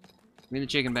 Give me the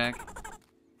chicken back.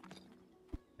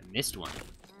 I missed one.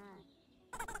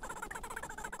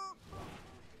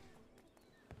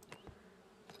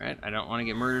 Alright, I don't want to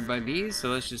get murdered by bees, so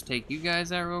let's just take you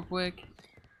guys out real quick.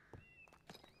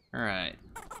 Alright.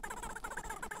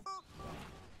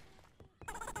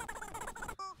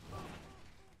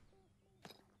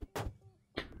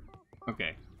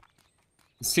 Okay.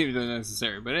 It seems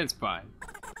unnecessary, but it's fine.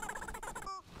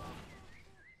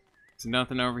 There's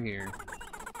nothing over here.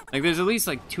 Like, there's at least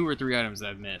like 2 or 3 items that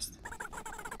I've missed.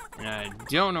 And I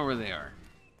don't know where they are.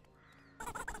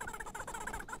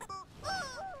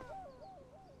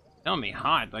 Tell me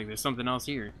hot, like there's something else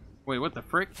here. Wait, what the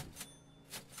frick?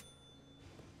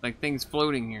 Like things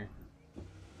floating here.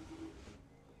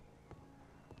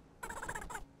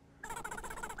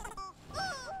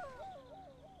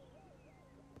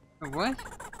 What?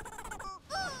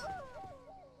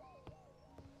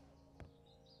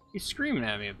 You screaming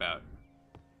at me about?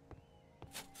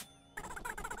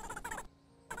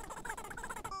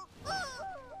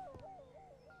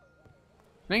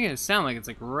 Making it sound like it's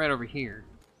like right over here.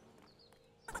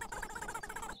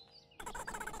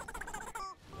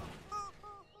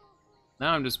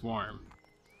 Now I'm just warm.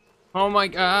 Oh my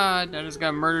god, I just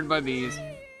got murdered by bees.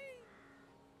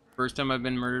 First time I've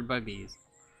been murdered by bees.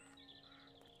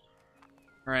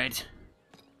 Alright.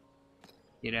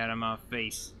 Get out of my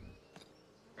face.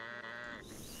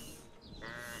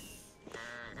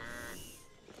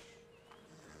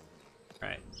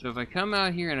 Alright, so if I come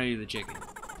out here and I do the chicken.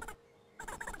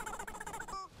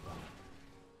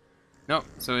 Nope,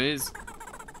 so it is.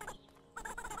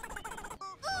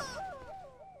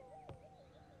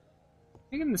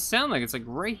 Making this sound like it's like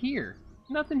right here.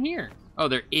 Nothing here. Oh,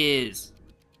 there is.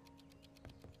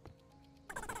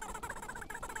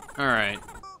 Alright.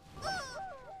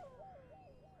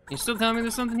 You still telling me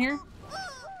there's something here?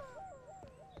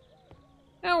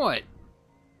 Now what?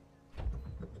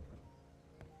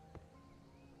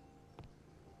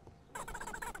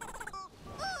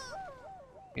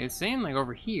 It's saying like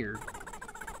over here.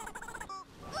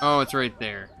 Oh, it's right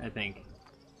there, I think.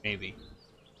 Maybe.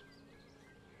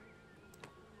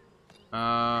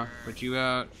 Put you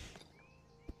out.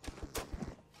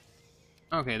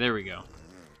 Okay, there we go.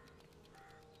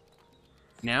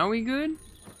 Now we good?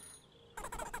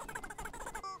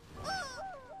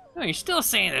 No, you're still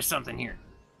saying there's something here.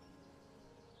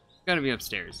 Gotta be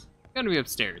upstairs. Gotta be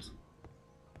upstairs.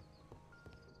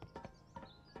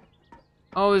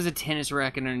 Oh, there's a tennis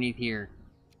racket underneath here.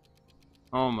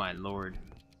 Oh my lord.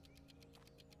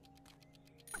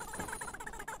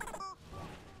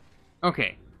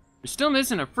 Okay. We're still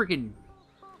missing a freaking...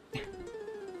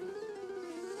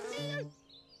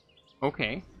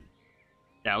 Okay.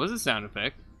 That was a sound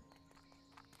effect.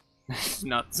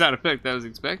 Not the sound effect I was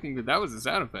expecting, but that was a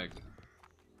sound effect.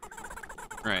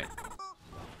 Right.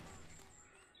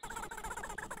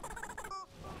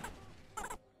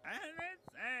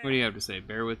 What do you have to say?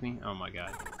 Bear with me? Oh my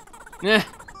god.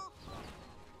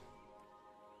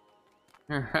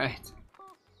 Alright.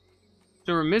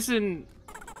 So we're missing,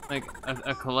 like,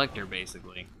 a collector,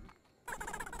 basically.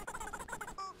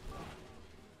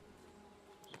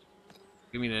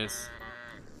 Give me this.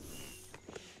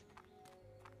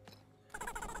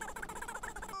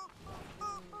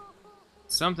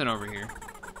 Something over here.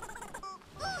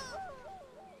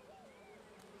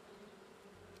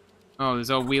 Oh,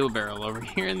 there's a wheelbarrow over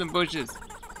here in the bushes.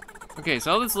 Okay,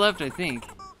 so all that's left, I think.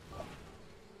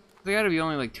 There gotta be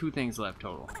only like 2 things left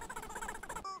total.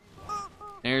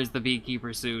 There's the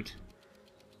beekeeper suit.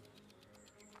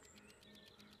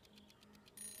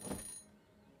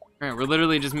 Alright, we're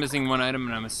literally just missing 1 item,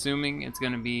 and I'm assuming it's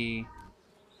gonna be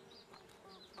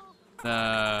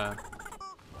the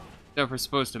stuff we're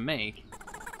supposed to make.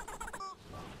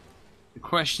 The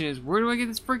question is, where do I get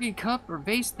this freaking cup or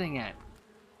vase thing at?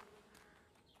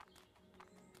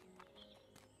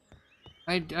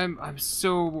 I'm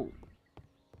so...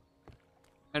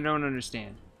 I don't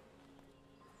understand.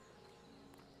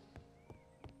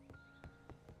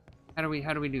 How do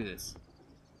we do this?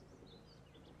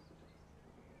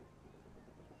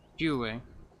 Put you away.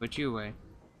 Put you away.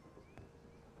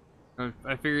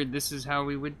 I figured this is how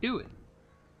we would do it.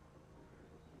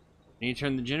 Can you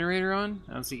turn the generator on?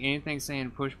 I don't see anything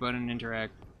saying push button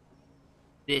interact.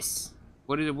 This.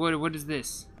 What is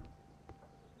this?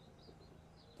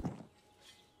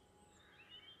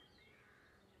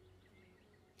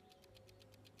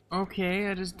 Okay,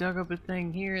 I just dug up a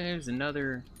thing here. There's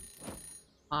another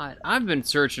pot. I've been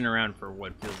searching around for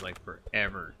what feels like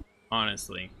forever,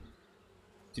 honestly.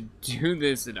 To do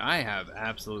this, and I have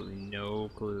absolutely no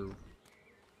clue.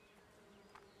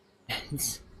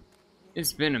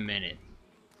 It's been a minute.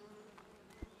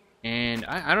 And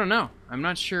I don't know. I'm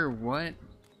not sure what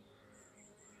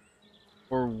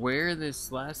or where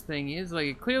this last thing is. Like,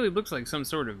 it clearly looks like some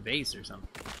sort of vase or something.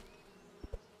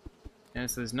 And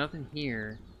so there's nothing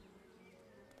here.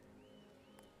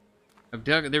 I've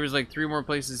dug. There was like 3 more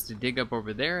places to dig up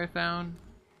over there I found.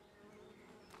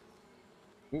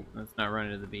 Oop, let's not run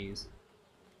into the bees.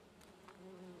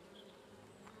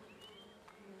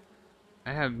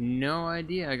 I have no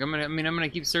idea. Like, I'm gonna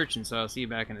keep searching, so I'll see you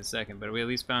back in a second. But we at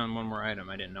least found one more item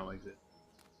I didn't know existed.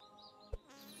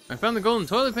 I found the golden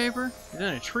toilet paper. It's in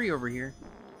a tree over here.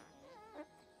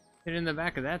 Hit in the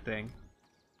back of that thing.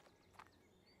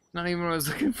 Not even what I was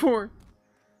looking for.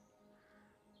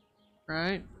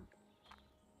 Right?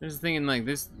 There's thinking like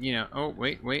this, you know. Oh,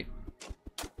 wait.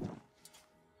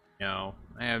 No,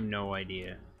 I have no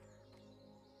idea.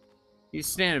 He's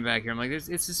standing back here. I'm like,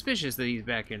 it's suspicious that he's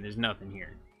back here and there's nothing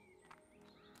here.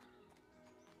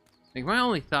 Like, my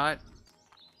only thought,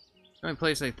 the only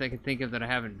place I can think of that I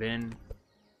haven't been.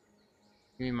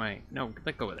 Give me my, no,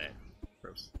 let go of that.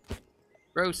 Gross.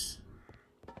 Gross.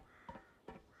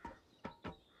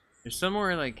 There's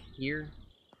somewhere like here.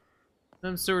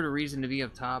 Some sort of reason to be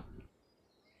up top.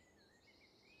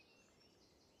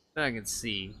 That I can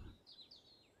see.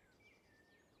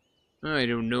 I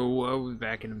don't know. I'll be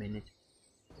back in a minute.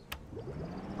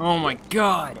 Oh my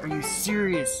god, are you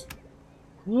serious?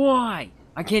 Why?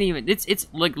 I can't even, it's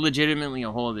like legitimately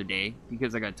a whole other day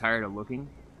because I got tired of looking.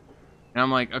 And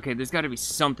I'm like, okay, there's got to be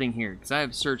something here because I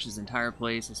have searched this entire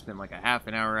place. I spent like a half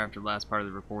an hour after the last part of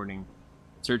the recording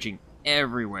searching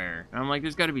everywhere. And I'm like,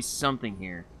 there's got to be something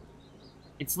here.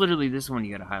 It's literally this one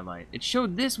you got to highlight. It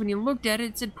showed this when you looked at it.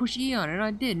 It said push E on it, and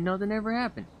I did. No, that never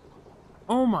happened.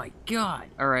 Oh my god.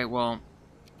 Alright, well,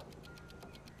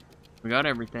 we got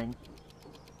everything.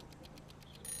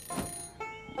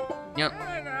 Yep.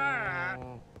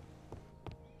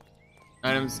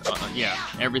 Items, yeah,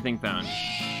 everything found.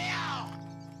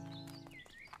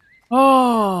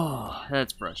 Oh,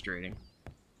 that's frustrating.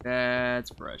 That's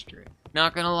frustrating.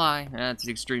 Not gonna lie, that's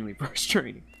extremely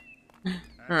frustrating.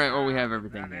 Alright, well, we have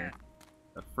everything here.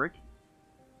 The frick?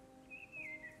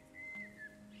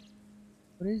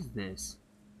 What is this?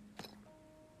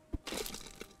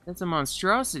 That's a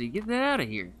monstrosity. Get that out of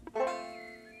here.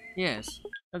 Yes,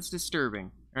 that's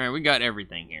disturbing. Alright, we got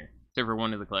everything here. Except for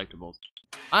one of the collectibles.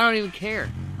 I don't even care.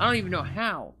 I don't even know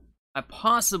how I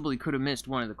possibly could have missed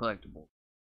one of the collectibles.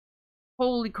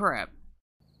 Holy crap.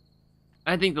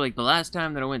 I think like the last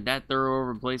time that I went that thorough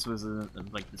over a place was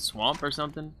like the swamp or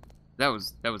something. That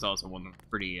was also one that was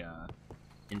pretty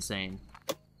insane.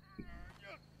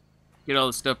 Get all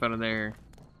the stuff out of there.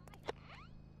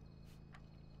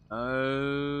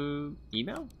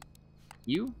 Email?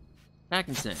 You?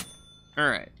 Atkinson.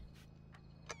 Alright.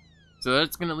 So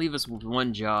that's gonna leave us with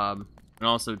one job, and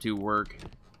also to work,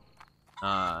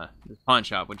 the pawn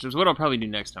shop, which is what I'll probably do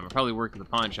next time. I'll probably work at the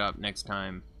pawn shop next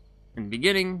time in the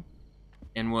beginning,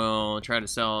 and we'll try to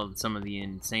sell some of the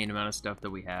insane amount of stuff that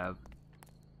we have.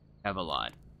 Have a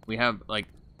lot. We have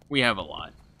a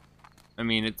lot. I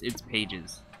mean, it's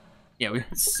pages. Yeah, we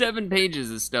have 7 pages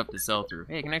of stuff to sell through.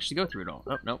 Hey, I can actually go through it all.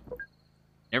 Oh, nope.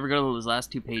 Never go to those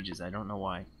last 2 pages. I don't know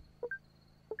why.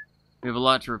 We have a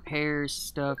lot to repair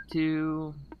stuff,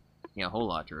 too. Yeah, a whole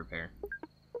lot to repair.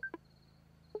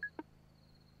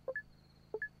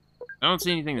 I don't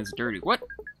see anything that's dirty. What?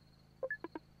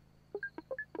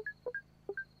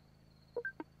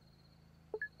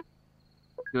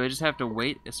 Do I just have to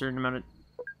wait a certain amount of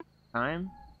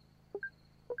time?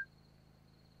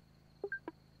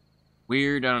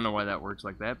 Weird. I don't know why that works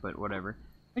like that, but whatever.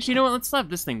 Actually, you know what? Let's slap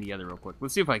this thing together real quick.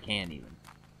 Let's see if I can, even.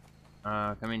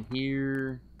 Come in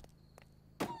here.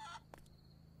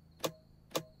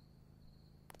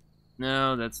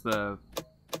 No, that's the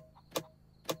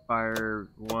fire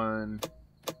one.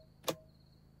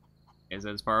 Is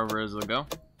that as far over as it'll go?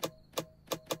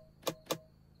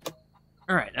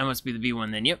 Alright, that must be the B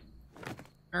one then, yep.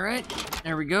 Alright,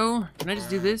 there we go. Can I just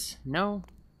do this? No?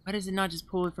 Why does it not just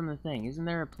pull it from the thing? Isn't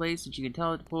there a place that you can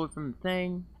tell it to pull it from the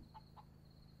thing?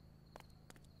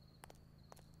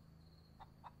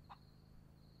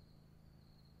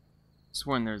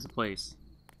 Sworn there's a place.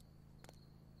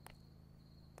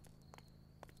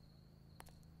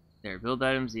 There, build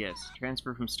items, yes.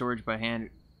 Transfer from storage by hand.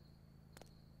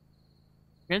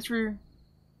 Transfer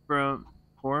from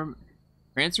form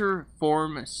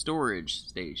storage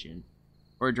station.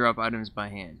 Or drop items by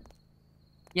hand.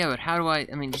 Yeah, but how do I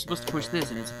mean, you're supposed to push this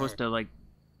and it's supposed to, like,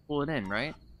 pull it in,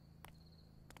 right?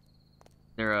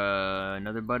 Is there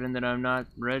another button that I'm not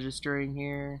registering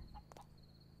here?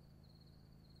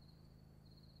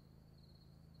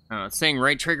 Oh, it's saying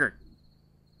right trigger.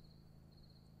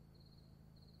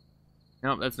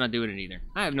 Nope, that's not doing it either.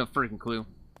 I have no freaking clue.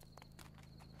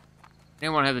 I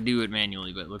didn't want to have to do it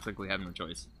manually, but it looks like we have no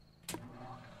choice.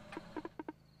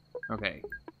 Okay,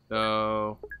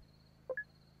 so...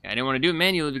 yeah, I didn't want to do it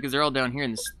manually because they're all down here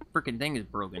and this freaking thing is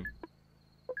broken.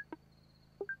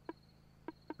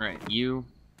 Alright, you...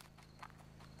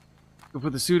 go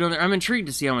put the suit on there. I'm intrigued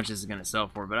to see how much this is going to sell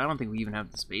for, but I don't think we even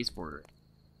have the space for it.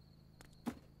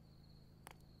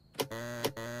 What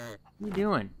are you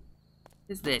doing? What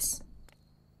is this?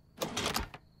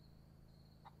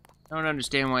 I don't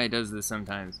understand why it does this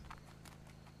sometimes.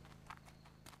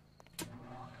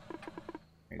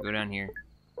 Alright, go down here.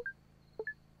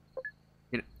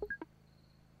 Get it.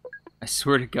 I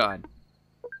swear to God.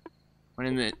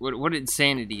 What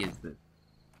insanity is this?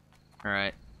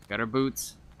 Alright, got our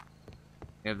boots.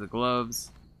 We have the gloves.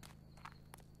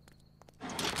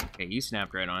 Okay, you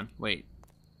snapped right on. Wait.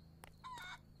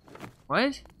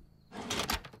 What?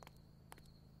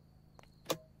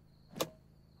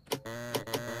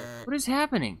 What is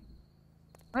happening?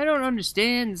 I don't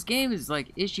understand. This game is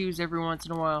like issues every once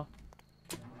in a while.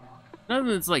 Nothing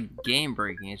that's like game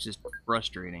breaking, it's just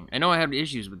frustrating. I know I have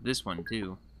issues with this one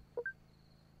too.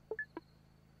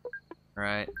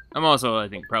 Right. I'm also, I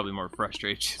think, probably more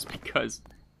frustrated just because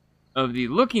of the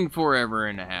looking forever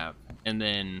and a half. And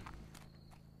then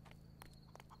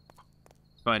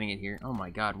finding it here. Oh my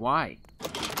God, why?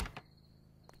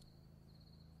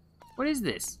 What is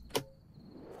this?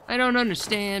 I don't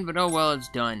understand, but oh well, it's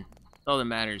done. That's all that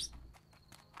matters.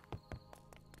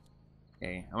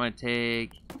 Okay, I want to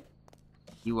take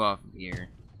you off of here.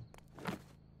 How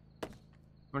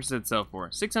much does that sell for?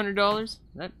 $600?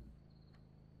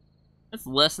 That's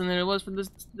less than it was for the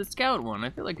scout one.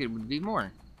 I feel like it would be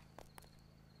more.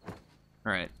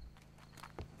 Alright.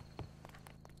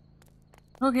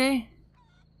 Okay.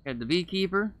 Got the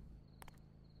beekeeper.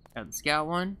 Got the scout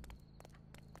one.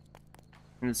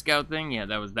 And the scout thing, yeah,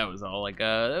 that was all like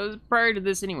that was prior to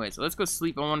this anyway. So let's go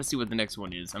sleep. I want to see what the next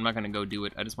one is. I'm not gonna go do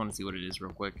it. I just want to see what it is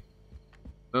real quick.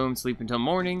 Boom, sleep until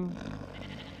morning.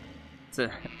 I've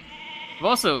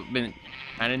also been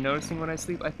kind of noticing when I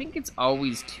sleep. I think it's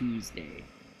always Tuesday.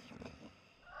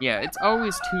 Yeah, it's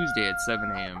always Tuesday at 7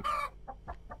 a.m.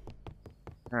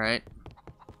 Alright.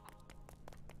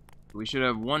 We should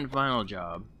have one final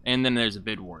job. And then there's a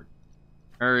bid war.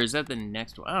 Or is that the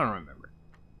next one? I don't remember.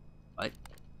 What?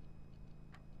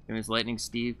 Famous Lightning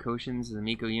Steve, Koshins, and the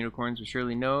Miko Unicorns will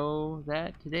surely know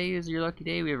that today is your lucky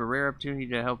day. We have a rare opportunity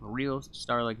to help a real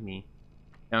star like me.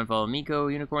 Downfall of Miko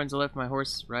Unicorns. I left my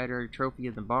horse rider trophy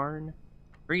in the barn.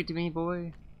 Bring it to me,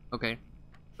 boy. Okay.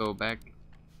 Go back.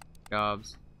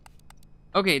 Jobs.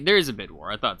 Okay, there is a bid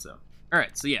war. I thought so.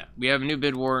 Alright, so yeah. We have a new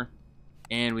bid war.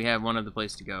 And we have one other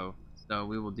place to go. So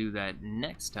we will do that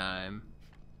next time.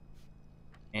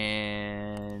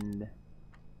 And...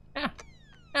 yeah,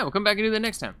 we'll come back and do that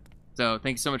next time. So,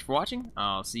 thank you so much for watching.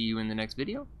 I'll see you in the next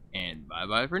video, and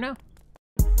bye-bye for now.